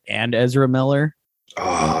Heard and Ezra Miller.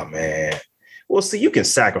 Oh man, well, see, you can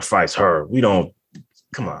sacrifice her. We don't.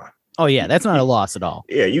 Come on. Oh yeah, that's not a loss at all.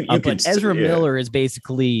 Yeah, you can. But Ezra Miller is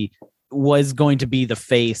basically was going to be the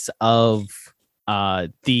face of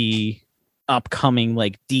the upcoming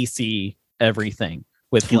like DC everything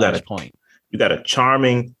with Flashpoint. You got a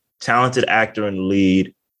charming, talented actor in the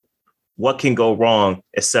lead. What can go wrong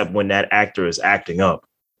except when that actor is acting up?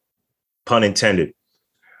 Pun intended.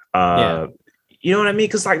 You know what I mean?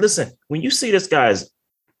 Because, like, listen, when you see this guy's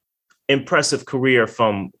impressive career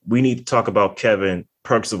from We Need to Talk About Kevin,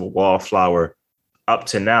 Perks of a Wallflower, up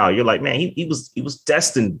to now, you're like, man, he was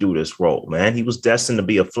destined to do this role, man. He was destined to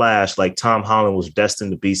be a Flash, like Tom Holland was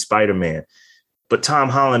destined to be Spider-Man. But Tom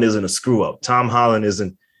Holland isn't a screw up. Tom Holland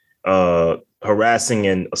isn't harassing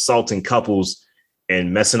and assaulting couples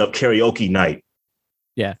and messing up karaoke night.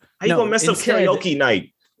 Yeah. How you gonna mess up karaoke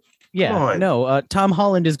night? Yeah. No, Tom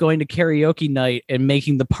Holland is going to karaoke night and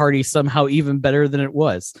making the party somehow even better than it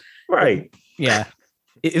was. Right. Yeah.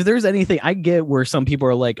 If there's anything, I get where some people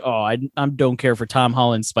are like, oh, I don't care for Tom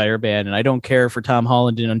Holland Spider-Man and I don't care for Tom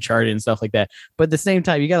Holland in Uncharted and stuff like that. But at the same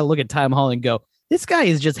time, you got to look at Tom Holland and go, this guy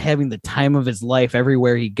is just having the time of his life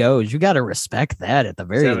everywhere he goes. You got to respect that at the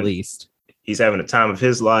very least. He's having the time of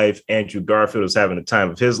his life. Andrew Garfield is having the time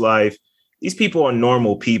of his life. These people are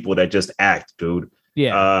normal people that just act, dude.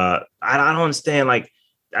 Yeah. I don't understand. Like,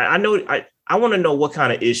 I know, I want to know what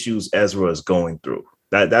kind of issues Ezra is going through.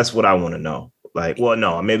 That's what I want to know. Like, well,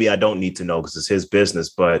 no, maybe I don't need to know because it's his business.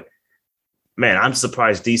 But man, I'm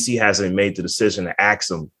surprised DC hasn't made the decision to axe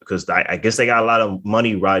him because I guess they got a lot of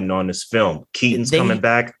money riding on this film. Keaton's coming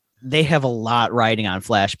back. They have a lot riding on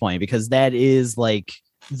Flashpoint because that is like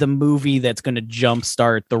the movie that's going to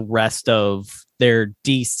jumpstart the rest of their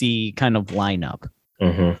DC kind of lineup.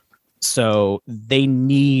 Mm-hmm. So they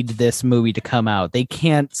need this movie to come out. They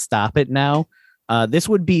can't stop it now. This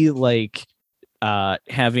would be like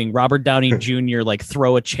having Robert Downey Jr. like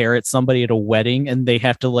throw a chair at somebody at a wedding and they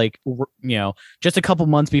have to like, just a couple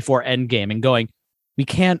months before Endgame and going, we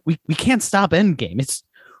can't stop Endgame. It's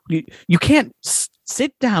you can't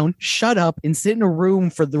sit down, shut up, and sit in a room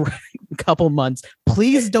for the couple months.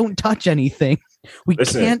 Please don't touch anything.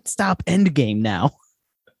 Listen, can't stop Endgame now.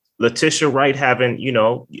 Letitia Wright having,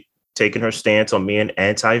 taking her stance on being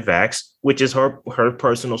anti-vax, which is her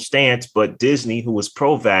personal stance. But Disney, who was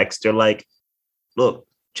pro-vax, they're like, look,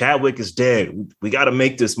 Chadwick is dead. We got to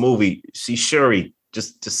make this movie. See Shuri,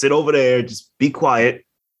 just to sit over there, just be quiet,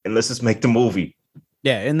 and let's just make the movie.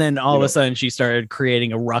 Yeah, and then all of a sudden she started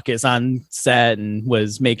creating a ruckus on set and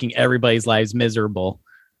was making everybody's lives miserable.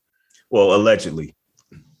 Well, allegedly.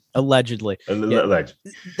 Yeah.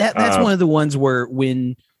 That's one of the ones where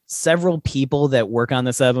when several people that work on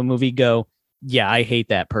the set of a movie go, yeah, I hate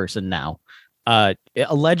that person now. It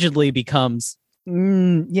allegedly becomes,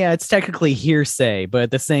 yeah, it's technically hearsay, but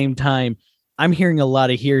at the same time, I'm hearing a lot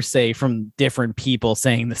of hearsay from different people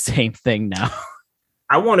saying the same thing now.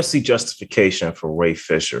 I want to see justification for Ray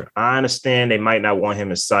Fisher. I understand they might not want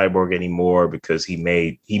him as Cyborg anymore because he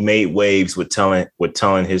made waves with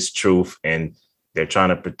telling his truth, and they're trying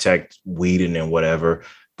to protect Whedon and whatever.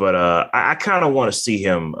 But I kind of want to see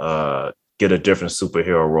him get a different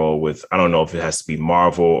superhero role with, I don't know if it has to be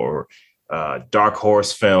Marvel or Dark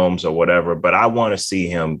Horse Films or whatever, but I want to see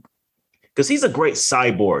him because he's a great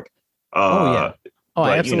Cyborg. I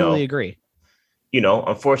absolutely agree.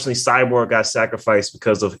 Unfortunately, Cyborg got sacrificed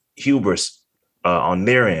because of hubris on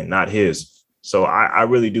their end, not his. So I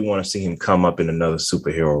really do want to see him come up in another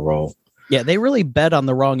superhero role. Yeah, they really bet on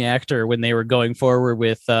the wrong actor when they were going forward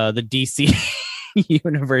with the DC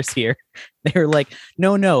universe here. They were like,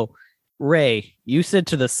 no, Ray, you sit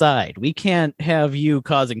to the side. We can't have you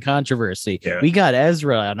causing controversy. Yeah. We got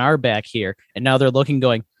Ezra on our back here. And now they're looking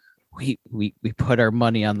going, we put our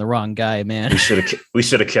money on the wrong guy, man. We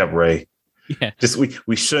should have kept Ray. Yeah, just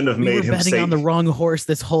we shouldn't have made him betting on the wrong horse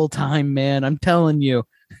this whole time, man. I'm telling you,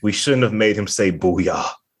 we shouldn't have made him say "booyah."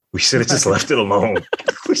 We should have just left it alone.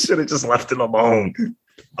 We should have just left it alone.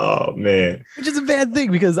 Oh man, which is a bad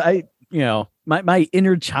thing because my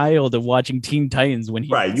inner child of watching Teen Titans when he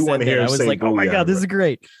you want to hear him I was say like, oh my god, this is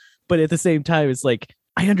great. But at the same time, it's like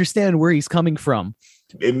I understand where he's coming from.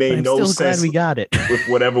 It made no sense. Glad we got it with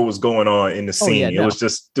whatever was going on in the scene. It was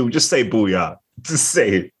just, dude, just say "booyah." Just say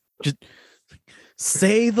it. Just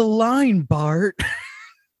say the line, Bart.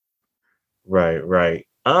 Right.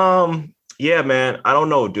 Yeah, man. I don't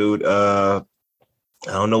know, dude. I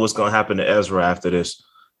don't know what's gonna happen to Ezra after this.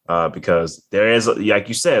 Because there is, like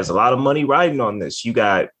you said, there's a lot of money riding on this. You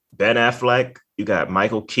got Ben Affleck, you got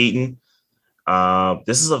Michael Keaton.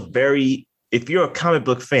 This is if you're a comic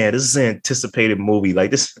book fan, this is an anticipated movie.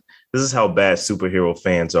 Like this is how bad superhero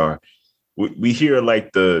fans are. We hear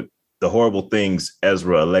like the horrible things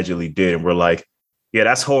Ezra allegedly did, and we're like, yeah,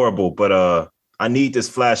 that's horrible, but I need this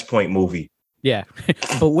Flashpoint movie. Yeah.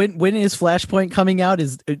 But when is Flashpoint coming out?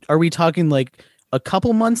 Are we talking like a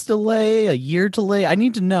couple months delay, a year delay? I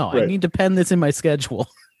need to know. Right. I need to pen this in my schedule.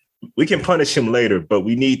 We can punish him later, but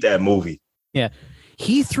we need that movie. Yeah.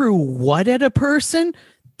 He threw what at a person?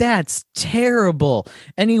 That's terrible.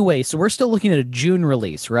 Anyway, so we're still looking at a June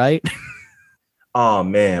release, right? Oh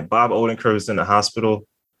man, Bob Odenkirk is in the hospital,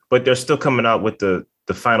 but they're still coming out with the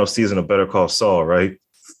final season of Better Call Saul, right?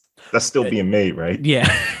 That's still being made, right?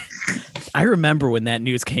 Yeah. I remember when that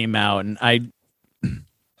news came out, and I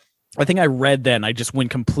think I read that and I just went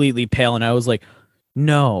completely pale, and I was like,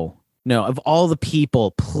 no, of all the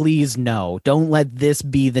people, please no. Don't let this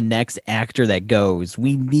be the next actor that goes.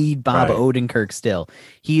 We need Bob Odenkirk still.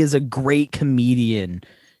 He is a great comedian.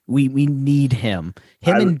 We need him.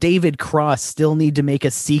 And David Cross still need to make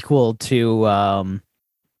a sequel to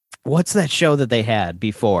what's that show that they had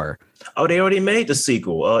before? Oh, they already made the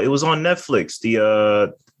sequel. It was on Netflix,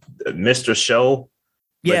 the Mr. Show.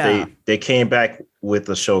 Yeah. But they came back with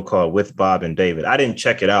a show called With Bob and David. I didn't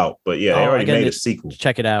check it out, but yeah, they already made a sequel.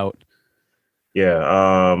 Check it out.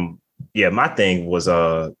 Yeah. My thing was,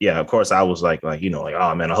 of course I was like,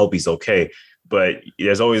 oh man, I hope he's okay. But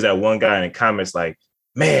there's always that one guy in the comments like,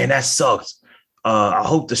 man, that sucks. I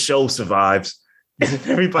hope the show survives. And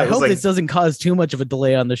everybody I hope this doesn't cause too much of a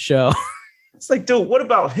delay on the show. It's like, dude, what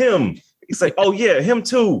about him? He's like, oh yeah, him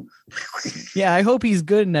too. Yeah, I hope he's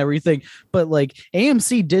good and everything. But like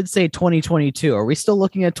AMC did say 2022. Are we still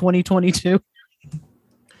looking at 2022?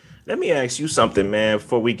 Let me ask you something, man,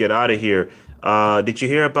 before we get out of here. Did you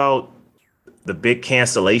hear about the big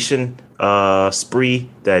cancellation spree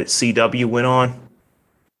that CW went on?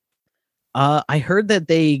 I heard that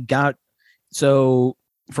they got, so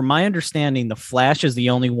from my understanding, The Flash is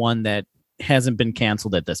the only one that hasn't been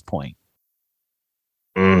canceled at this point.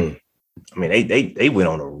 I mean, they went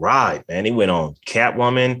on a ride, man. They went on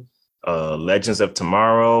Catwoman, Legends of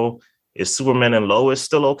Tomorrow. Is Superman and Lois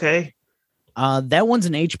still okay? That one's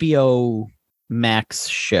an HBO Max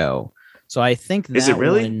show. So I think that is it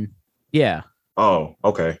really? one, yeah. Oh,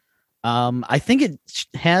 okay. I think it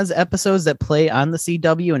has episodes that play on the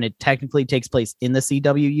CW, and it technically takes place in the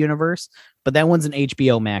CW universe, but that one's an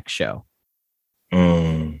HBO Max show.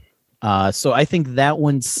 So I think that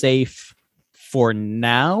one's safe for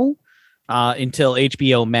now, until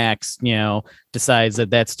HBO Max, decides that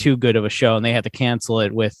that's too good of a show and they have to cancel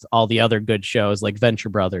it with all the other good shows like Venture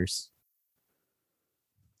Brothers.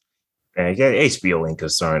 Man, yeah, HBO ain't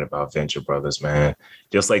concerned about Venture Brothers, man.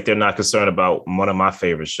 Just like they're not concerned about one of my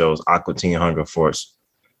favorite shows, Aqua Teen Hunger Force.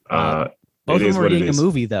 Both of them are getting a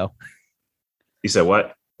movie, though. You said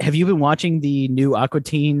what? Have you been watching the new Aqua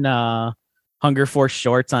Teen Hunger Force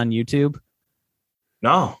shorts on YouTube?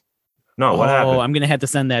 No. What happened? I'm going to have to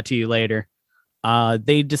send that to you later.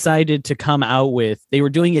 They decided to come out with, they were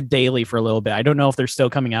doing it daily for a little bit. I don't know if they're still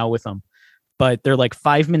coming out with them, but they're like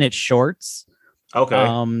 5-minute shorts.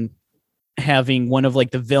 Okay. Having one of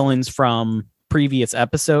like the villains from previous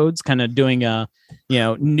episodes kind of doing a,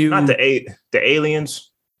 new. Not the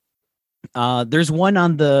aliens. There's one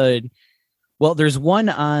on the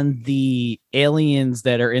aliens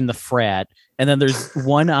that are in the frat, and then there's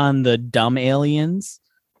one on the dumb aliens.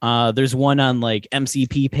 There's one on like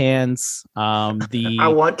MCP pants. I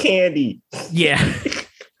want candy. Yeah.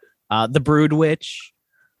 The Brood Witch.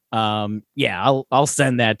 I'll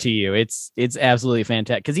send that to you. It's absolutely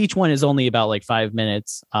fantastic because each one is only about like 5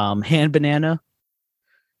 minutes. Hand Banana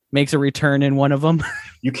makes a return in one of them.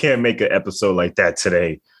 You can't make an episode like that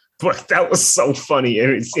today, but that was so funny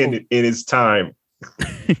in its time.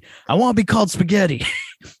 I want to be called Spaghetti.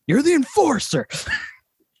 You're the enforcer.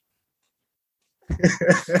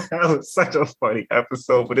 That was such a funny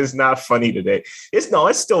episode, but it's not funny today. It's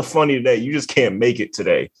still funny today. You just can't make it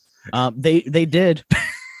today. They did.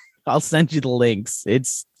 I'll send you the links.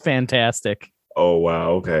 It's fantastic. Oh,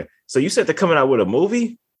 wow. Okay. So you said they're coming out with a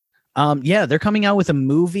movie? Yeah, they're coming out with a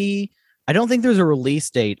movie. I don't think there's a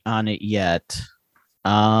release date on it yet.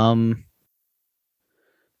 Because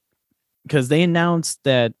they announced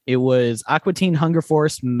that it was Aqua Teen Hunger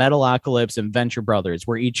Force, Metalocalypse, and Venture Brothers.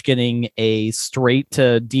 We're each getting a straight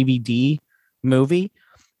to DVD movie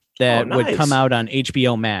that would come out on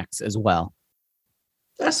HBO Max as well.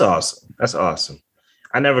 That's awesome.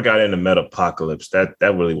 I never got into Metalocalypse. That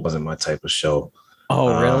really wasn't my type of show.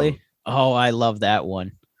 Oh, really? I love that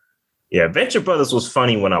one. Yeah, Venture Brothers was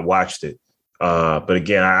funny when I watched it. But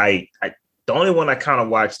again, I the only one I kind of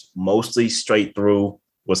watched mostly straight through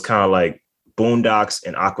was kind of like Boondocks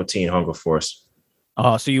and Aqua Teen Hunger Force.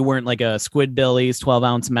 Oh, so you weren't like a Squidbillies,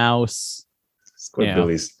 12-ounce mouse?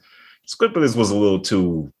 Squidbillies. Squidbillies was a little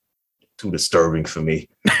too disturbing for me.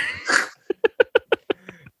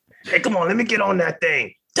 Hey, come on, let me get on that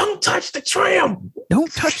thing. Don't touch the tram.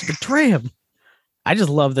 Don't touch the tram. I just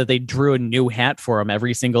love that they drew a new hat for him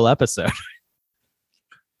every single episode.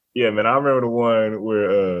 Yeah, man, I remember the one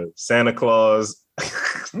where Santa Claus,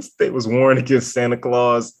 they was warned against Santa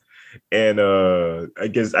Claus, and I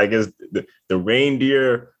guess the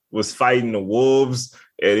reindeer was fighting the wolves,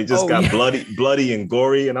 and it just got bloody and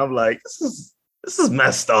gory, and I'm like, this is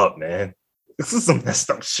messed up, man. This is a messed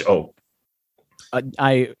up show.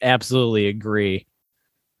 I absolutely agree.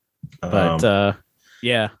 But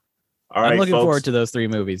yeah. All right, I'm looking folks. forward to those 3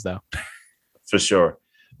 movies, though. For sure.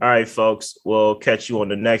 All right, folks. We'll catch you on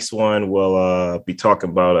the next one. We'll be talking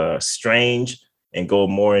about Strange and go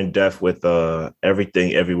more in depth with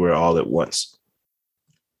Everything Everywhere All at Once.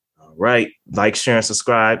 All right. Like, share, and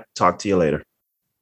subscribe. Talk to you later.